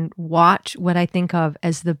state and watch what I think of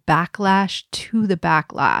as the backlash to the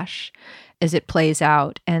backlash as it plays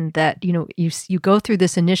out. And that, you go through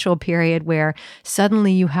this initial period where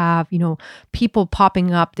suddenly you have, people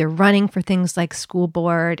popping up, they're running for things like school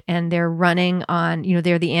board, and they're running on,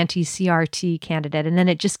 they're the anti-CRT candidate. And then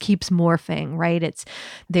it just keeps morphing, right?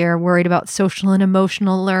 They're worried about social and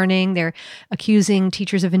emotional learning. They're accusing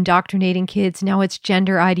teachers of indoctrinating kids. Now it's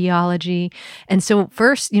gender ideology. And so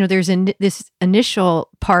first, there's this initial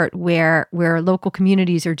part where local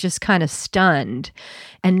communities are just kind of stunned.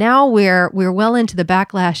 And now we're well into the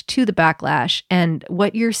backlash to the backlash. And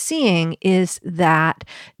what you're seeing is that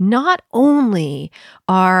not only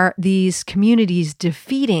are these communities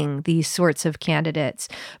defeating these sorts of candidates,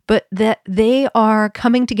 but that they are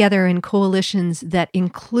coming together in coalitions that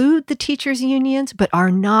include the teachers' unions, but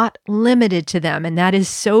are not limited to them. And that is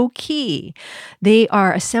so key. They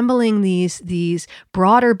are assembling these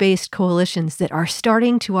broader-based coalitions that are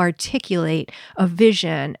starting to articulate a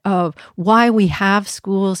vision of why we have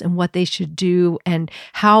schools and what they should do and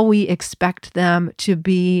how we expect them to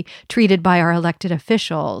be treated by our elected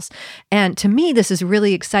officials. And to me, this is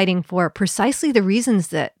really exciting for precisely the reasons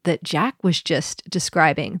that Jack was just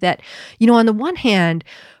describing. That, on the one hand,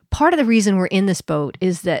 part of the reason we're in this boat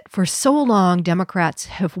is that for so long, Democrats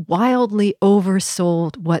have wildly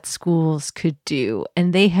oversold what schools could do.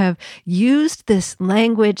 And they have used this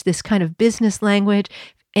language, this kind of business language.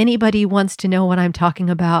 Anybody wants to know what I'm talking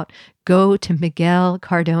about, go to Miguel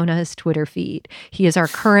Cardona's Twitter feed. He is our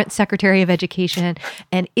current Secretary of Education,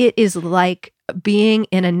 and it is like being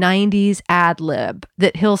in a 90s ad lib,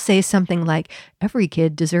 that he'll say something like, every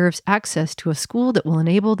kid deserves access to a school that will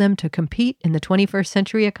enable them to compete in the 21st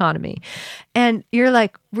century economy. And you're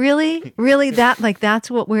like, really? Really? That's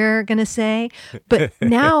what we're going to say? But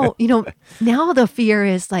now, now the fear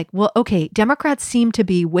is like, well, okay, Democrats seem to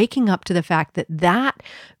be waking up to the fact that that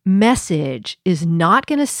message is not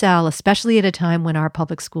going to sell, especially at a time when our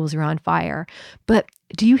public schools are on fire. But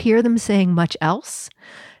do you hear them saying much else?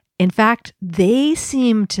 In fact, they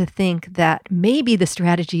seem to think that maybe the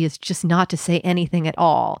strategy is just not to say anything at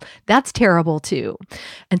all. That's terrible too.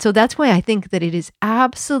 And so that's why I think that it is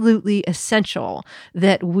absolutely essential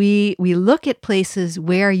that we look at places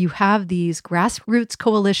where you have these grassroots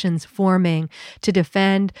coalitions forming to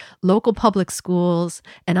defend local public schools.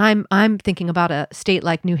 And I'm thinking about a state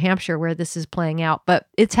like New Hampshire where this is playing out, but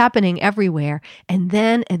it's happening everywhere. And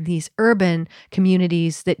then in these urban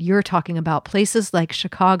communities that you're talking about, places like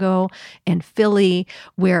Chicago and Philly,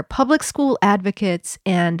 where public school advocates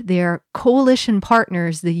and their coalition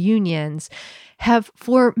partners, the unions, have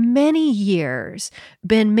for many years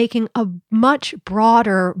been making a much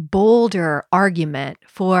broader, bolder argument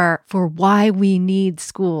for why we need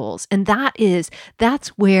schools. And that's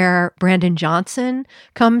where Brandon Johnson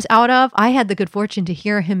comes out of. I had the good fortune to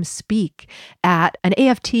hear him speak at an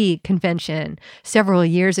AFT convention several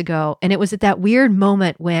years ago. And it was at that weird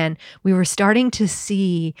moment when we were starting to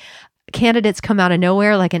see candidates come out of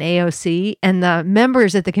nowhere like an AOC, and the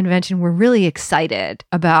members at the convention were really excited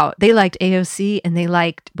they liked AOC and they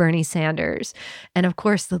liked Bernie Sanders. And of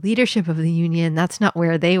course, the leadership of the union, that's not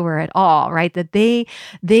where they were at all, right? That they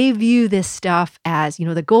view this stuff as,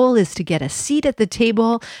 the goal is to get a seat at the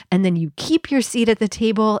table, and then you keep your seat at the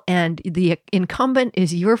table, and the incumbent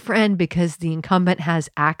is your friend because the incumbent has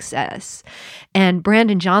access. And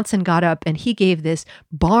Brandon Johnson got up and he gave this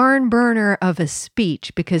barn burner of a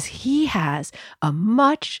speech because he has a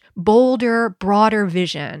much bolder, broader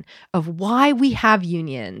vision of why we have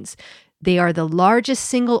unions. They are the largest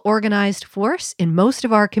single organized force in most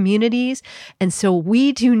of our communities. And so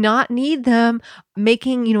we do not need them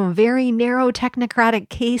making, a very narrow technocratic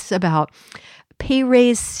case about pay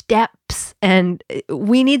raise steps. And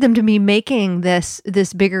we need them to be making this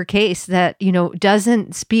bigger case that,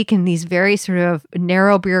 doesn't speak in these very sort of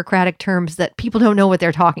narrow bureaucratic terms that people don't know what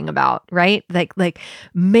they're talking about, right? Like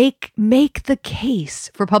make the case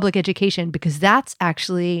for public education, because that's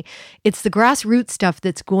actually, it's the grassroots stuff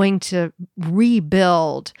that's going to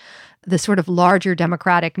rebuild the sort of larger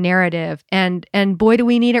democratic narrative. And boy, do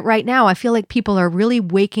we need it right now. I feel like people are really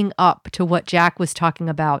waking up to what Jack was talking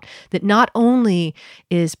about, that not only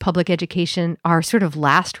is public education our sort of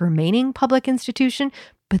last remaining public institution,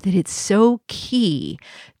 but that it's so key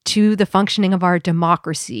to the functioning of our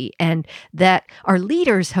democracy, and that our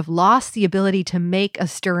leaders have lost the ability to make a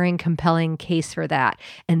stirring, compelling case for that.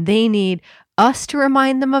 And they need us to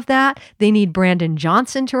remind them of that. They need Brandon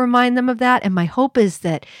Johnson to remind them of that. And my hope is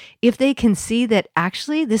that if they can see that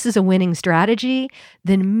actually this is a winning strategy,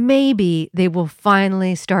 then maybe they will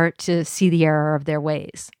finally start to see the error of their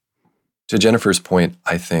ways. To Jennifer's point,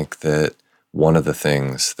 I think that one of the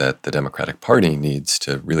things that the Democratic Party needs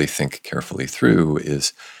to really think carefully through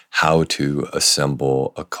is how to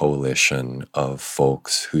assemble a coalition of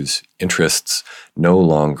folks whose interests no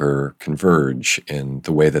longer converge in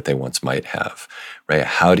the way that they once might have, right?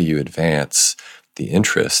 How do you advance the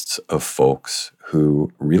interests of folks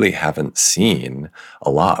who really haven't seen a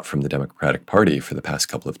lot from the Democratic Party for the past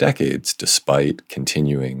couple of decades, despite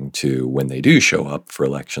continuing to, when they do show up for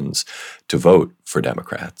elections, to vote for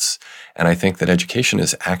Democrats? And I think that education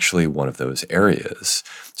is actually one of those areas.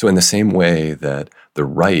 So in the same way that the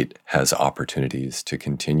right has opportunities to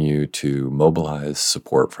continue to mobilize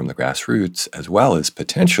support from the grassroots, as well as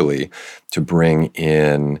potentially to bring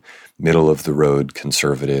in middle-of-the-road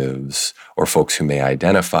conservatives or folks who may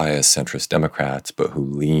identify as centrist Democrats but who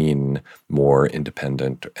lean more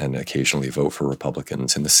independent and occasionally vote for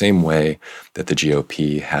Republicans, in the same way that the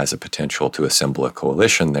GOP has a potential to assemble a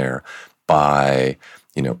coalition there by,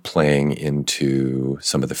 playing into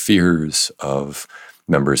some of the fears of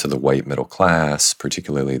members of the white middle class,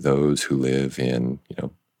 particularly those who live in,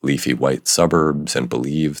 leafy white suburbs and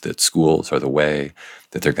believe that schools are the way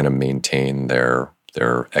that they're going to maintain their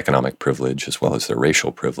economic privilege as well as their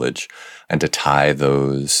racial privilege, and to tie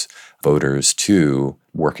those voters to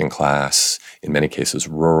working class, in many cases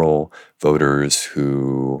rural voters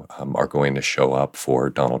who are going to show up for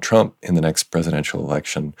Donald Trump in the next presidential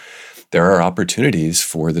election. There are opportunities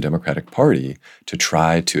for the Democratic Party to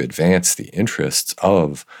try to advance the interests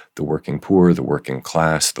of the working poor, the working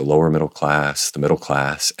class, the lower middle class, the middle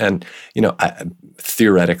class, and,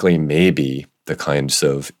 theoretically, maybe the kinds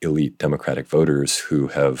of elite Democratic voters who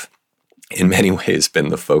have in many ways been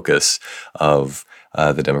the focus of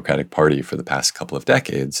the Democratic Party for the past couple of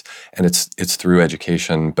decades. And it's through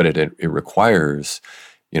education, but it requires,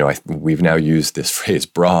 we've now used this phrase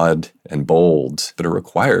broad and bold, but it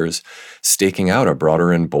requires staking out a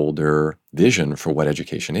broader and bolder vision for what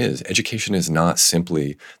education is. Education is not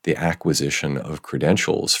simply the acquisition of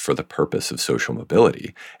credentials for the purpose of social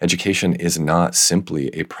mobility. Education is not simply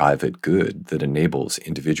a private good that enables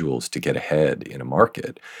individuals to get ahead in a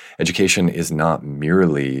market. Education is not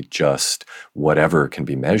merely just whatever can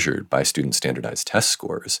be measured by student standardized test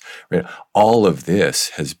scores. Right? All of this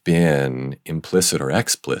has been implicit or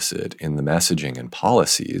explicit in the messaging and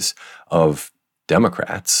policies of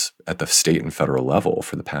Democrats at the state and federal level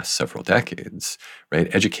for the past several decades,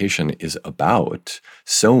 right? Education is about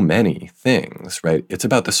so many things, right? It's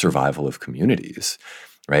about the survival of communities,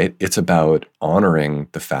 right? It's about honoring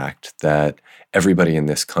the fact that everybody in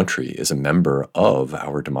this country is a member of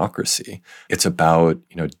our democracy. It's about,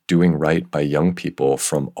 doing right by young people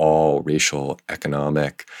from all racial,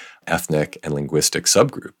 economic, ethnic, and linguistic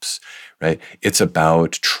subgroups, right? It's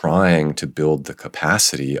about trying to build the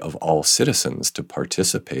capacity of all citizens to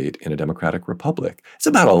participate in a democratic republic. It's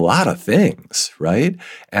about a lot of things, right?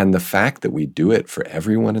 And the fact that we do it for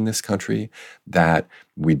everyone in this country, that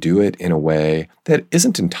we do it in a way that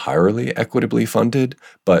isn't entirely equitably funded,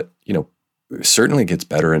 but, certainly gets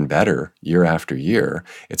better and better year after year.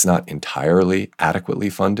 It's not entirely adequately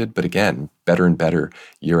funded, but again, better and better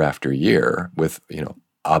year after year with,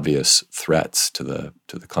 obvious threats to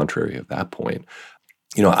the contrary of that point.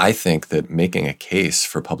 I think that making a case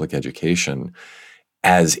for public education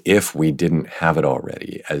as if we didn't have it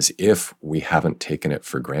already, as if we haven't taken it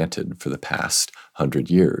for granted for the past 100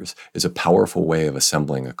 years, is a powerful way of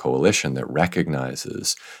assembling a coalition that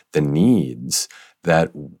recognizes the needs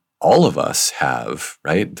that all of us have,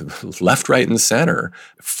 right, left, right, and center,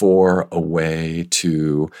 for a way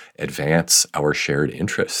to advance our shared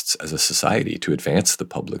interests as a society, to advance the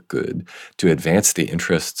public good, to advance the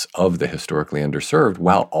interests of the historically underserved,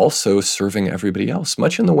 while also serving everybody else,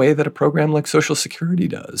 much in the way that a program like Social Security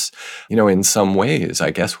does. In some ways,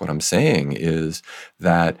 I guess what I'm saying is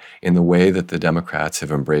that in the way that the Democrats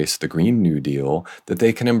have embraced the Green New Deal, that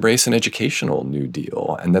they can embrace an educational New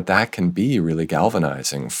Deal, and that can be really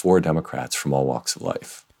galvanizing for Democrats from all walks of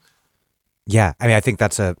life. Yeah, I think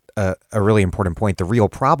that's a really important point. The real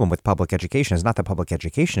problem with public education is not that public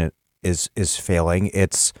education is failing.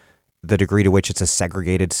 It's the degree to which it's a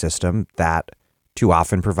segregated system that too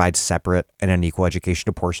often provides separate and unequal education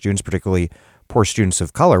to poor students, particularly poor students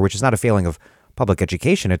of color, which is not a failing of public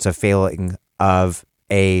education. It's a failing of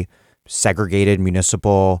a segregated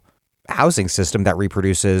municipal housing system that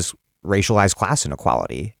reproduces racialized class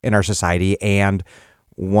inequality in our society. And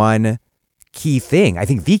one key thing, I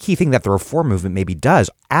think the key thing that the reform movement maybe does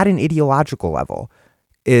at an ideological level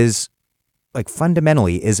is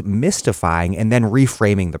fundamentally is mystifying and then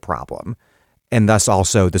reframing the problem, and thus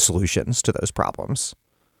also the solutions to those problems.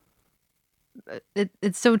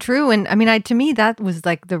 It's so true. And to me, that was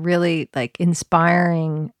the really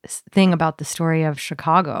inspiring thing about the story of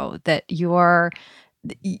Chicago, that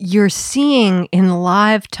you're seeing in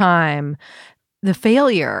live time the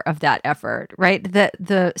failure of that effort, right?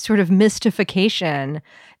 The sort of mystification,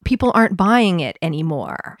 people aren't buying it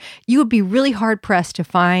anymore. You would be really hard pressed to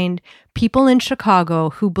find people in Chicago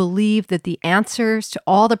who believe that the answers to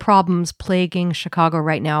all the problems plaguing Chicago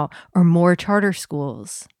right now are more charter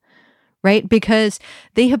schools, right? Because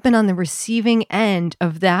they have been on the receiving end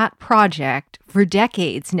of that project for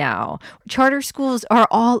decades now. Charter schools are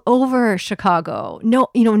all over Chicago. No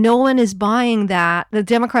one is buying that. The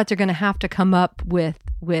Democrats are going to have to come up with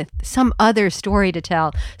some other story to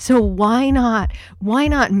tell. So why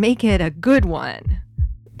not make it a good one?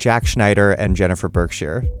 Jack Schneider and Jennifer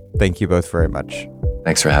Berkshire, thank you both very much.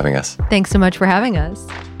 Thanks for having us. Thanks so much for having us.